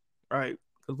week, right?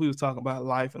 Because we was talking about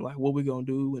life and like what we gonna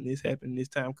do when this happen, this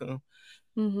time come.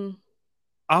 Mm-hmm.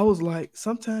 I was like,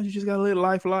 sometimes you just gotta let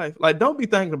life. Like, don't be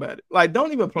thinking about it. Like,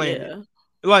 don't even plan it.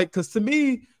 Like, because to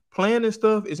me, planning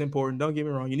stuff is important. Don't get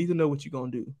me wrong. You need to know what you're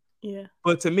gonna do. Yeah.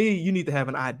 But to me, you need to have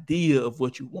an idea of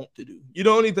what you want to do. You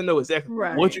don't need to know exactly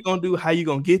what you're gonna do, how you're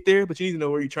gonna get there, but you need to know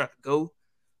where you're trying to go.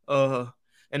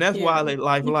 And that's why I let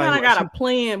life. You kind of got a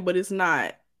plan, but it's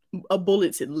not a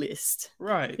bulleted list.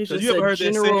 Right. Because you ever heard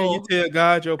that saying, you tell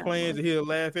God your plans and he'll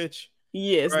laugh at you?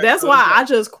 Yes. Right? That's why I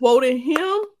just quoted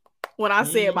him when I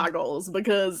said my goals,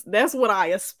 because that's what I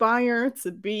aspire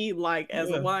to be like as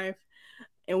a wife.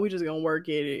 And we're just gonna work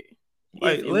at it.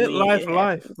 Like, let life.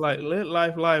 Like, let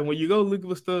life. When you go looking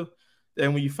for stuff,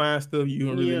 and when you find stuff you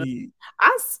don't really need.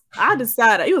 I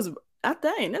decided it was. I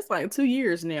think that's like 2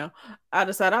 years now. I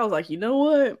decided, I was like, you know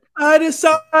what? I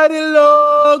decided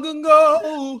long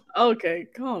ago. Okay,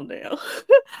 calm down.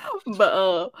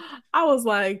 But I was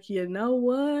like, you know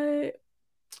what?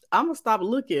 I'm gonna stop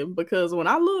looking, because when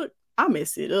I look, I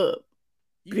mess it up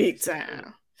big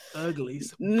time. Ugly.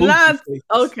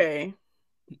 Okay.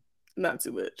 Not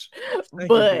too much.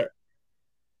 But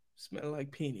smell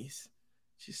like pennies.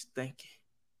 Just thinking.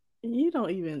 You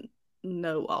don't even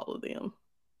know all of them.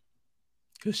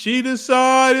 Cause she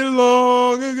decided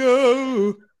long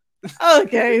ago.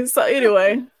 Okay, so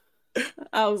anyway,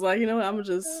 I was like, you know what? I'm gonna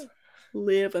just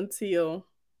live until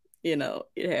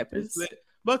it happens,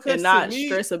 Because and to not me,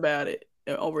 stress about it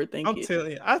and overthink I'm it.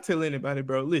 telling you, I tell anybody,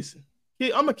 bro, listen,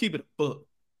 I'm gonna keep it a book.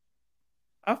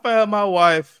 I found my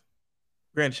wife.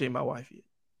 Granted, she ain't my wife yet,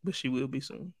 but she will be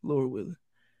soon, Lord willing.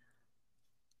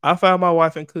 I found my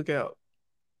wife in Cookout,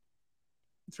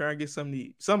 trying to get something to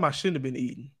eat. Something I shouldn't have been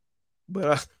eating,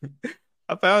 but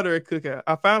I found her at Cookout.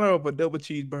 I found her up a double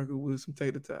cheeseburger with some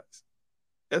tater tots.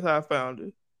 That's how I found her.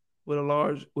 With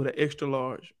an extra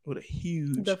large, with a The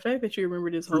huge fact that you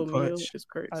remember this whole fruit meal punch. is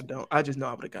I crazy. don't. I just know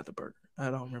I would have got the burger. I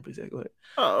don't remember exactly what.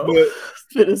 Oh,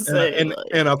 But gonna say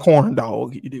and a corn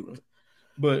dog. You do.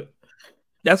 But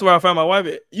that's where I found my wife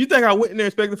at. You think I went in there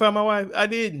expecting to find my wife? I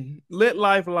didn't. Let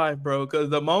life, bro.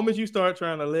 Because the moment you start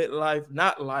trying to let life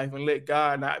not life and let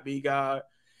God not be God,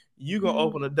 you gonna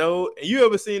open a door. And you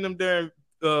ever seen them during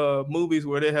movies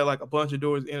where they have like a bunch of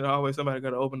doors in the hallway? Somebody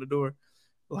got to open the door,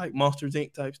 like Monsters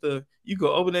Inc. type stuff. You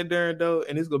go open that darn door,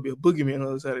 and it's gonna be a boogeyman on the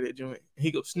other side of that joint.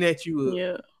 He gonna snatch you up.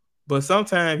 Yeah. But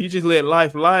sometimes you just let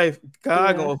life. God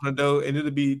gonna open the door, and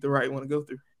it'll be the right one to go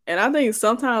through. And I think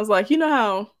sometimes, like, you know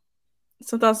how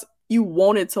sometimes you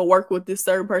wanted to work with this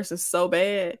certain person so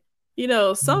bad.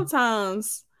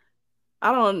 Sometimes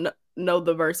I don't know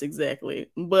the verse exactly,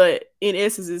 but in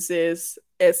essence, it says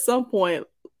at some point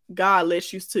God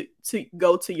lets you to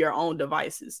go to your own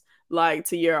devices, like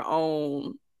to your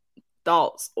own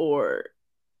thoughts or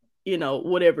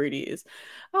whatever it is.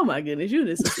 Oh my goodness, you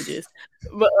listen to this.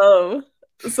 But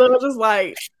so just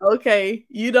like, okay,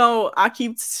 I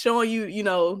keep showing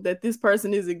you, that this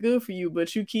person isn't good for you,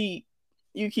 but you keep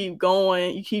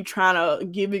going, you keep trying to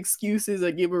give excuses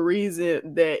or give a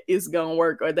reason that it's gonna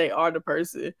work or they are the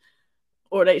person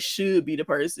or they should be the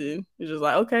person. It's just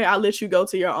like, okay, I'll let you go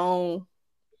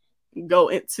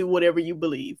into whatever you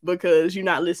believe because you're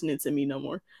not listening to me no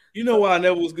more. You know why I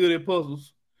never was good at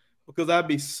puzzles? Because I'd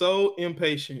be so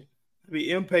impatient. I'd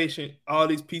be impatient, all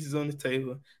these pieces on the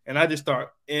table, and I just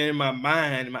start in my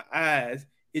mind, in my eyes,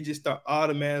 it just start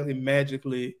automatically,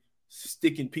 magically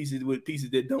sticking pieces with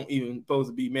pieces that don't even supposed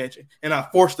to be matching. And I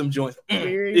force them joints.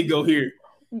 It go here.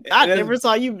 I never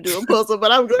saw you do a puzzle,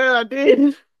 but I'm glad I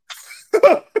did.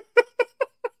 But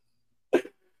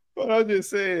I'm just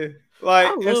saying, like,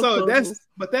 and so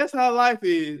that's how life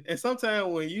is. And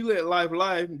sometimes when you let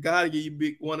life, God give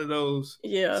you one of those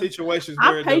situations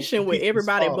where I'm patient with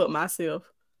everybody but myself.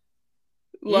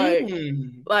 Like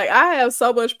I have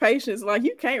so much patience. Like,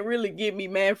 you can't really get me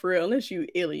mad for real unless you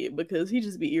Elliot, because he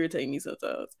just be irritating me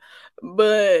sometimes.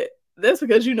 But that's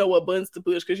because you know what buttons to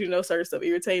push, because certain stuff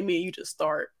irritate me and you just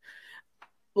start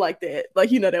like that.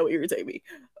 Like, that would irritate me.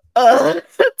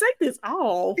 Take this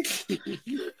off.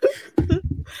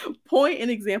 Point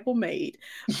and example made.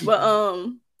 But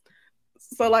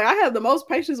so like I have the most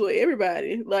patience with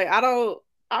everybody. Like I'll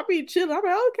be chilling. I'm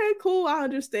like, okay, cool, I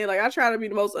understand. Like, I try to be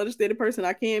the most understanding person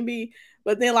I can be.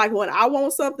 But then, like, when I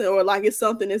want something or like it's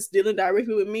something that's dealing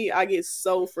directly with me, I get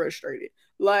so frustrated.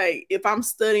 Like, if I'm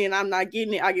studying, I'm not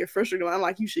getting it, I get frustrated. I'm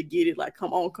like, you should get it. Like,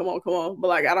 come on. But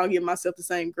like, I don't give myself the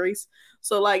same grace.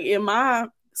 So like in my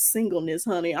singleness,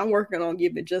 honey, I'm working on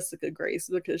giving Jessica grace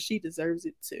because she deserves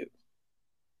it too.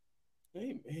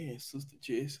 Amen, Sister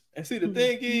Jess. And see, the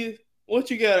thing is,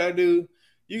 what you gotta do,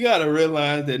 you gotta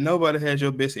realize that nobody has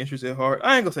your best interest at heart.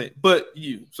 I ain't gonna say it, but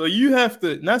you. So you have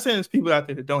to, not saying there's people out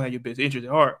there that don't have your best interest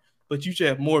at heart, but you should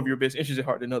have more of your best interest at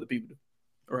heart than other people do.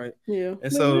 Right? Yeah.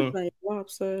 And so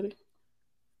lopsided.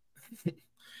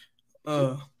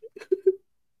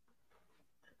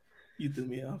 You threw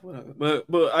me off.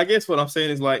 But I guess what I'm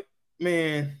saying is, like,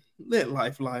 man, let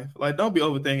life. Like, don't be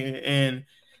overthinking. And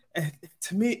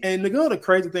to me, and the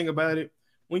crazy thing about it,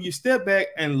 when you step back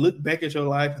and look back at your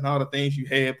life and all the things you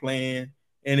had planned,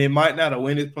 and it might not have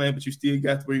went as planned, but you still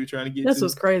got to where you're trying to get. That's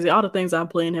what's crazy. All the things I'm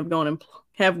playing have gone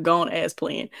as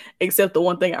planned, except the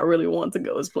one thing I really want to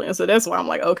go as planned. So that's why I'm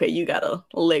like, okay, you gotta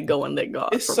let go and let God.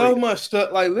 It's so much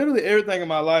stuff. Like, literally everything in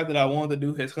my life that I wanted to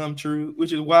do has come true,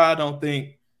 which is why I don't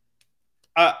think.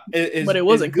 But it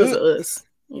wasn't because of us.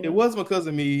 It wasn't because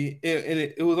of me.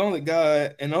 It was only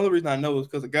God. And the only reason I know is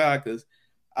because of God, because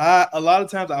a lot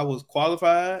of times I was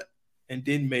qualified and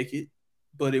didn't make it,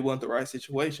 but it wasn't the right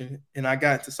situation. And I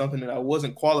got to something that I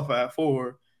wasn't qualified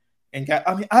for and got,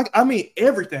 I mean,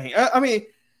 everything. I mean,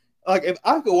 like, if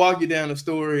I could walk you down the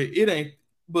story, it ain't,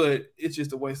 but it's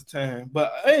just a waste of time.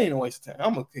 But it ain't a waste of time.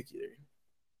 I'm going to kick you there.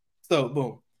 So,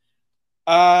 boom.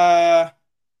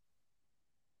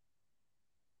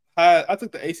 I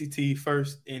took the ACT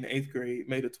first in 8th grade,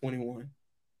 made a 21,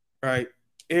 right?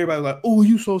 Everybody was like, oh,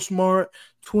 you so smart.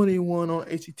 21 on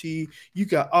ACT. You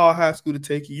got all high school to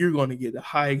take you. You're going to get a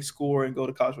high score and go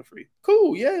to college for free.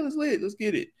 Cool. Yeah, let's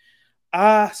get it.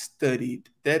 I studied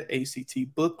that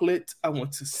ACT booklet. I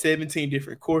went to 17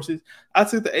 different courses. I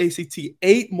took the ACT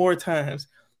 8 more times.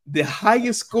 The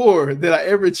highest score that I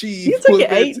ever achieved. You took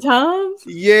it 8 times?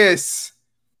 Yes.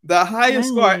 The highest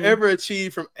score I ever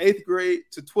achieved from 8th grade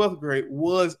to 12th grade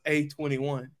was a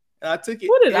 21. And I took it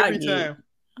every time.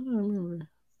 I don't remember.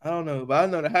 I don't know, but I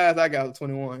know the highest I got was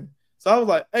 21. So I was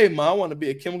like, hey, Mom, I want to be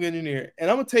a chemical engineer. And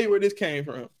I'm going to tell you where this came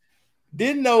from.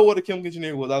 Didn't know what a chemical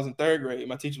engineer was. I was in 3rd grade.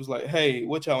 My teacher was like, hey,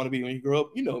 what y'all want to be when you grow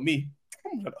up? You know me.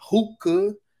 I'm going to hoop,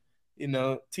 cuz. You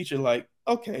know, teacher like,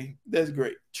 okay, that's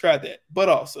great. Try that. But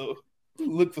also,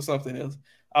 look for something else.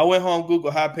 I went home, Google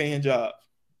high-paying jobs.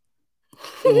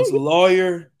 It was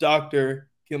lawyer, doctor,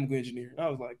 chemical engineer. I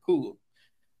was like, cool.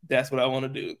 That's what I want to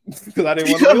do. Because I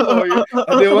didn't want to be a lawyer.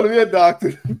 I didn't want to be a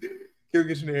doctor.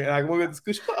 Chemical engineer. And I went to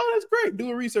school. She was like, oh, that's great.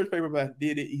 Do a research paper about it.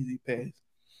 Did it. Easy pass.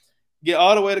 Get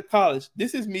all the way to college.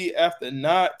 This is me after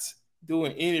not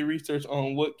doing any research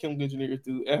on what chemical engineers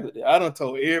do after that. I done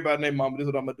told everybody named Mama, this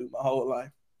is what I'm going to do my whole life.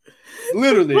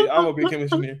 Literally, I'm going to be a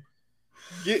chemical engineer.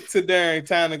 Get to there,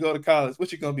 time to go to college.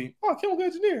 What you going to be? Oh, chemical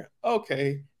engineer.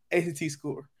 Okay. ACT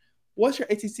score. What's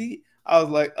your ACT? I was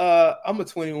like, I'm a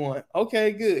 21.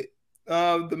 Okay, good.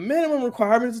 The minimum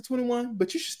requirement is a 21,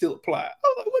 but you should still apply. I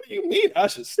was like, what do you mean I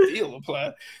should still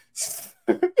apply?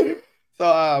 So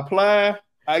I apply.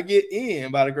 I get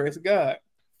in by the grace of God.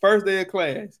 First day of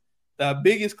class, the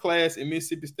biggest class in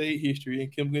Mississippi State history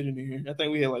in chemical engineering. I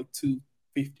think we had like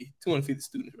 250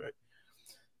 students, right?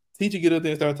 Teacher get up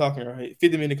there and start talking, right?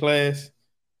 50-minute class.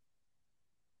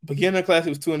 Beginning of class, it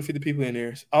was 250 people in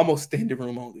there. Almost standing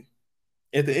room only.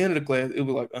 At the end of the class, it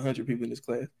was like 100 people in this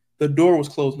class. The door was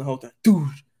closing the whole time. Dude,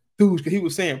 because he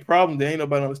was saying problem that ain't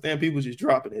nobody understand. People just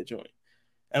dropping that joint.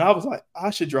 And I was like, I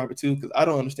should drop it too because I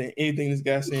don't understand anything this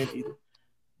guy's saying either.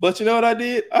 But you know what I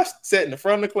did? I sat in the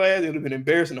front of the class. It would have been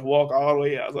embarrassing to walk all the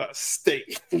way out. I was like, stay.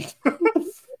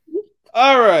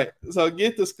 All right. So I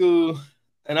get to school,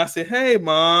 and I said, hey,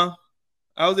 Mom,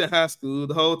 I was in high school.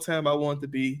 The whole time I wanted to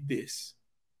be this.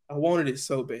 I wanted it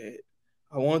so bad.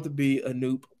 I wanted to be a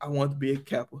noob. I wanted to be a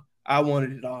Kappa. I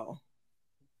wanted it all.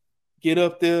 Get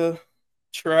up there,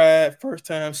 try it, first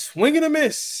time, swing and a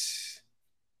miss.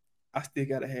 I still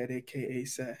got to have that KA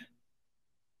side.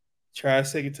 Try a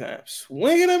second time,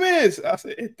 swing and a miss. I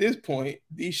said, at this point,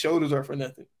 these shoulders are for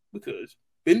nothing because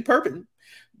been perping,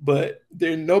 but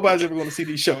nobody's ever going to see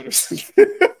these shoulders.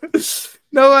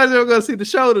 Nobody's ever going to see the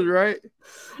shoulders, right?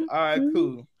 All right,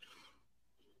 cool.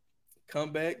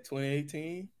 Come back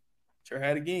 2018,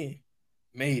 try it again.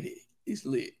 Made it. It's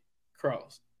lit.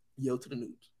 Cross. Yo to the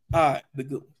news. All right, the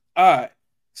good one. All right,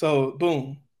 so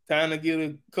boom, time to get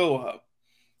a co-op.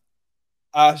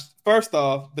 First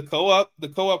off, the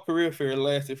co-op career fair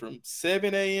lasted from 8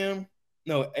 a.m.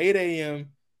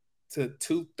 to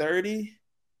 2:30,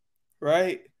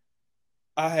 right?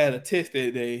 I had a test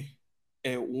that day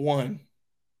at 1.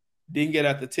 Didn't get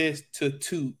out the test till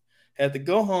 2. Had to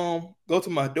go home, go to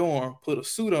my dorm, put a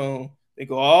suit on, and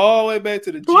go all the way back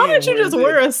to the gym. Why didn't you just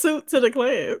wear a suit to the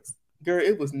class? Girl,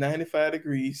 it was 95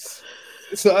 degrees.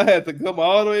 So I had to come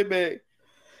all the way back.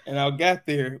 And I got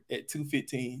there at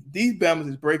 2:15. These Bammers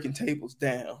is breaking tables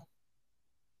down.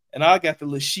 And I got the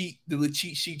little cheat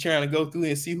sheet trying to go through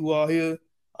and see who all here.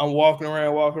 I'm walking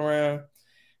around.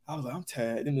 I was like, I'm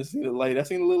tired. Then I seen the lady. I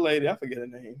seen a little lady. I forget her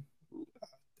name.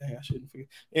 Dang, I shouldn't forget.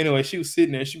 Anyway, she was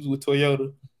sitting there. She was with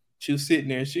Toyota. She was sitting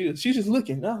there. She's just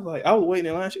looking. I was waiting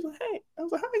in line. She was like, hey. I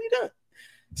was like, how are you doing?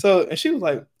 So, and she was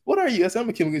like, what are you? I said, I'm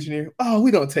a chemical engineer. Oh, we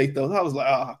don't take those. I was like,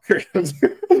 oh, crap.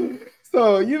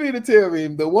 So you mean to tell me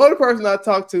the one person I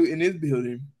talked to in this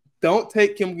building don't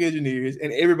take chemical engineers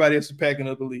and everybody else is packing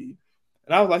up to leave.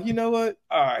 And I was like, you know what?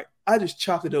 All right. I just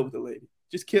chopped it up with the lady.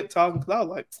 Just kept talking because I was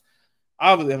like,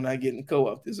 obviously I'm not getting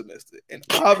co-op this semester. And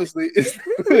obviously it's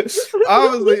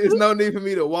no need for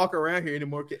me to walk around here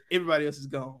anymore because everybody else is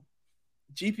gone.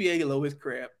 GPA low as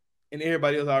crap and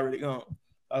everybody else already gone.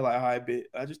 I was like, all right, bet.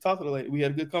 I just talked to the lady. We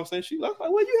had a good conversation. She was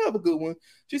like, well, you have a good one.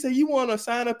 She said, you want to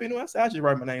sign up anyway? I said, I just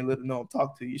write my name, let her know I'm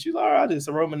talking to you. She's like, all right, I just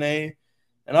wrote my name.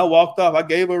 And I walked off. I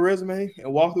gave her a resume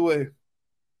and walked away.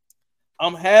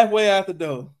 I'm halfway out the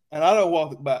door. And I don't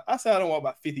walk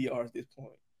about 50 yards at this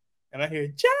point. And I hear,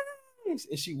 James.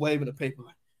 And she waving the paper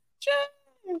like,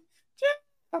 James.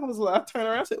 I was like, I turned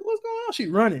around. I said, what's going on? She's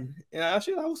running. And I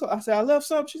said, I left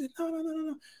something. She said,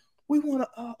 no. We want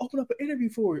to open up an interview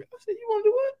for you. I said, you want to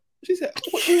do what? She said,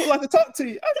 we would like to talk to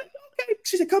you. I said, okay.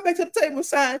 She said, come back to the table and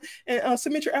sign and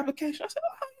submit your application. I said,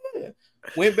 oh, yeah.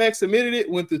 Went back, submitted it,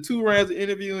 went through 2 rounds of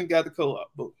interview, and got the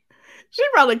co-op. Boom. She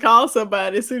probably called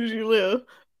somebody as soon as you left.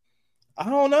 I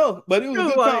don't know, but it was a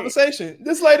good conversation.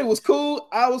 This lady was cool.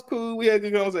 I was cool. We had a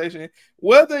good conversation.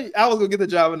 Whether I was gonna get the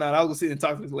job or not, I was gonna sit and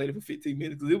talk to this lady for 15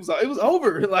 minutes because it was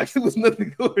over. Like it was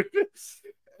nothing good.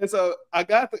 And so I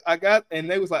got, and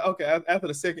they was like, okay. After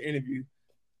the second interview,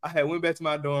 I had went back to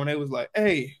my dorm. And they was like,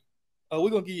 hey, we're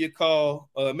gonna give you a call,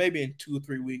 maybe in 2 or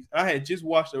 3 weeks. I had just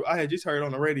heard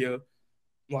on the radio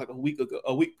like a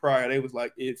week prior. They was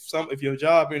like, if your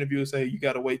job interview say you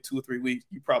gotta wait 2 or 3 weeks,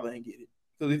 you probably ain't get it.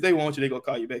 Because if they want you, they gonna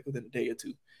call you back within a day or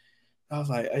 2. I was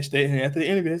like, I stayed in after the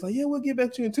interview. They was like, yeah, we'll get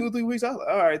back to you in 2 or 3 weeks. I was like,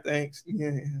 all right, thanks.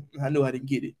 Yeah, I knew I didn't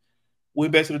get it.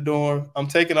 Went back to the dorm. I'm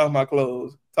taking off my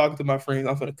clothes, talking to my friends.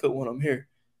 I'm gonna cut one of them here.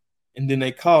 And then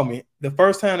they called me. The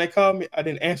first time they called me, I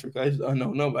didn't answer because I just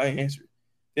unknown number. I ain't answered.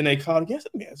 Then they called again.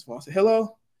 I said, I said, hello. I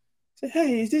said,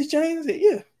 hey, is this James? I said,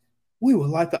 yeah. We would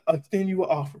like to extend you an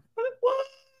offer. I said, what?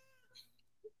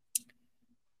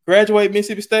 Graduate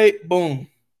Mississippi State. Boom.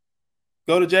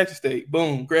 Go to Jackson State.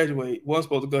 Boom. Graduate. Wasn't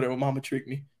supposed to go there. My mama tricked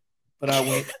me, but I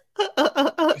went.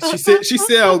 She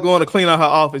said I was going to clean out her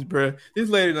office, bro. This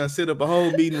lady done set up a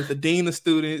whole meeting with the dean of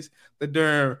students, the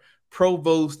darn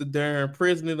provost, the darn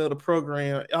president of the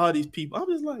program, all these people. I'm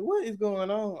just like, what is going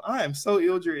on? I am so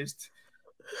ill-dressed.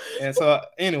 And so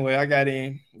anyway, I got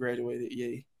in, graduated.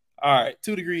 Yay. All right,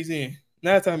 2 degrees in.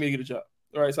 Now it's time for me to get a job.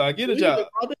 All right, so I get a job.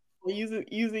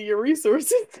 Using your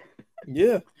resources.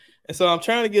 Yeah. And so I'm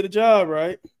trying to get a job,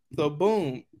 right? So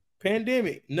boom,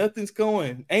 pandemic, nothing's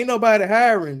going. Ain't nobody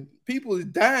hiring. People is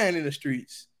dying in the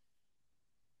streets.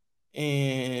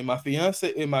 And my fiance,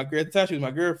 at the time she was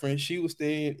my girlfriend, she was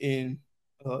staying in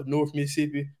North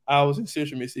Mississippi. I was in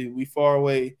Central Mississippi. We far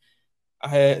away. I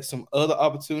had some other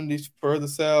opportunities further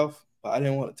south, but I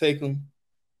didn't want to take them.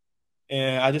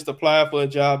 And I just applied for a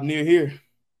job near here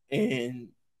and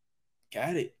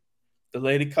got it. The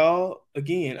lady called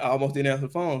again. I almost didn't answer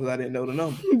the phone because I didn't know the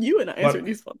number. You and I answered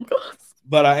these phone calls.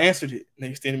 But I answered it. And they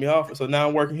extended me offer. So now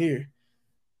I'm working here.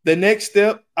 The next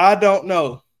step, I don't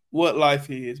know what life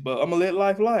is, but I'm going to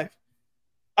let life.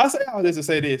 I say all this to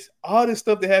say this. All this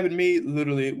stuff that happened to me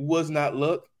literally was not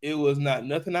luck. It was not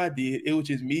nothing I did. It was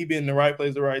just me being in the right place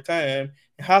at the right time.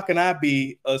 And how can I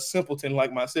be a simpleton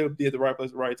like myself be at the right place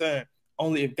at the right time?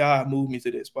 Only if God moved me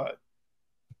to that spot.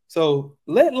 So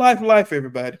let life,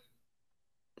 everybody.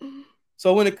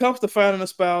 So when it comes to finding a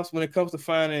spouse, when it comes to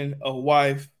finding a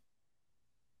wife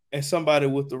and somebody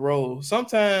with the role,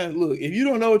 sometimes, look, if you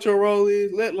don't know what your role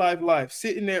is, let life.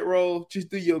 Sit in that role. Just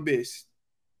do your best.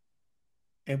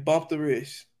 And bump the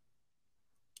wrist.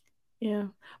 Yeah.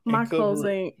 My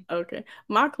closing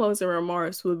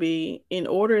remarks would be, in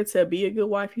order to be a good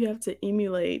wife, you have to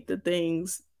emulate the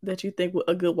things that you think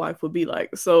a good wife would be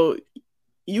like. So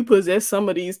you possess some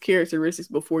of these characteristics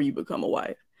before you become a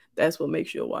wife. That's what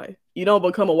makes you a wife. You don't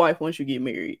become a wife once you get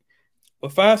married.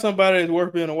 But find somebody that's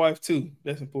worth being a wife too.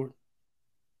 That's important.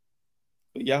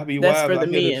 But y'all be that's wives. That's for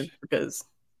the men because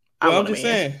I'm just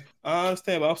saying. I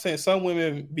understand, but I'm saying some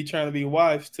women be trying to be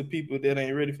wives to people that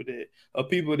ain't ready for that, or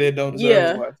people that don't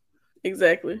deserve a wife.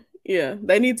 Exactly. Yeah,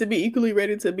 they need to be equally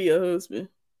ready to be a husband.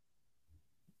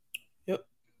 Yep.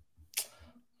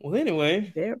 Well,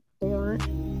 anyway,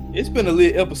 it's been a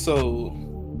lit episode.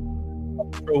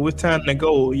 Bro, it's time to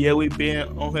go. Yeah, we've been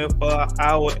on here for an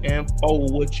hour and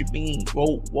 4. What you mean?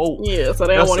 Whoa. Yeah, so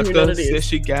they don't want to hear none of this. Says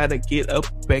she gotta get up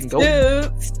and go. Yeah.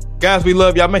 Guys, we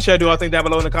love y'all. Make sure you do all things down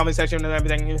below in the comment section and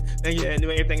everything. And yeah,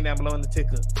 do everything down below in the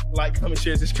ticker. Like, comment,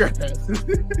 share, subscribe.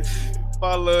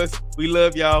 Follow us. We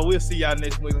love y'all. We'll see y'all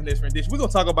next week on this rendition. We're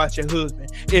gonna talk about your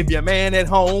husband. If your man at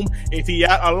home, if he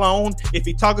out alone, if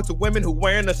he talking to women who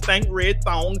wearing a stank red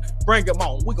thong, bring him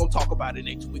on. We're gonna talk about it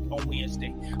next week on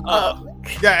Wednesday.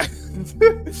 Guys,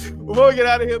 before we get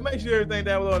out of here, make sure everything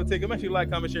down below on the ticker. Make sure you like,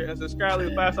 comment, share, and subscribe.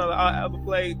 Leave a 5-star on Apple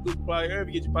Play, Google Play, wherever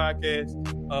you get your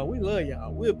podcast. We love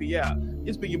y'all. We'll be out.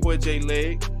 It's been your boy J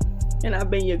Leg. And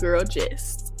I've been your girl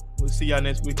Jess. We'll see y'all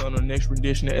next week on the next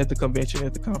rendition at the convention,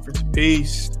 at the conference.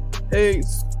 Peace.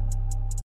 Peace.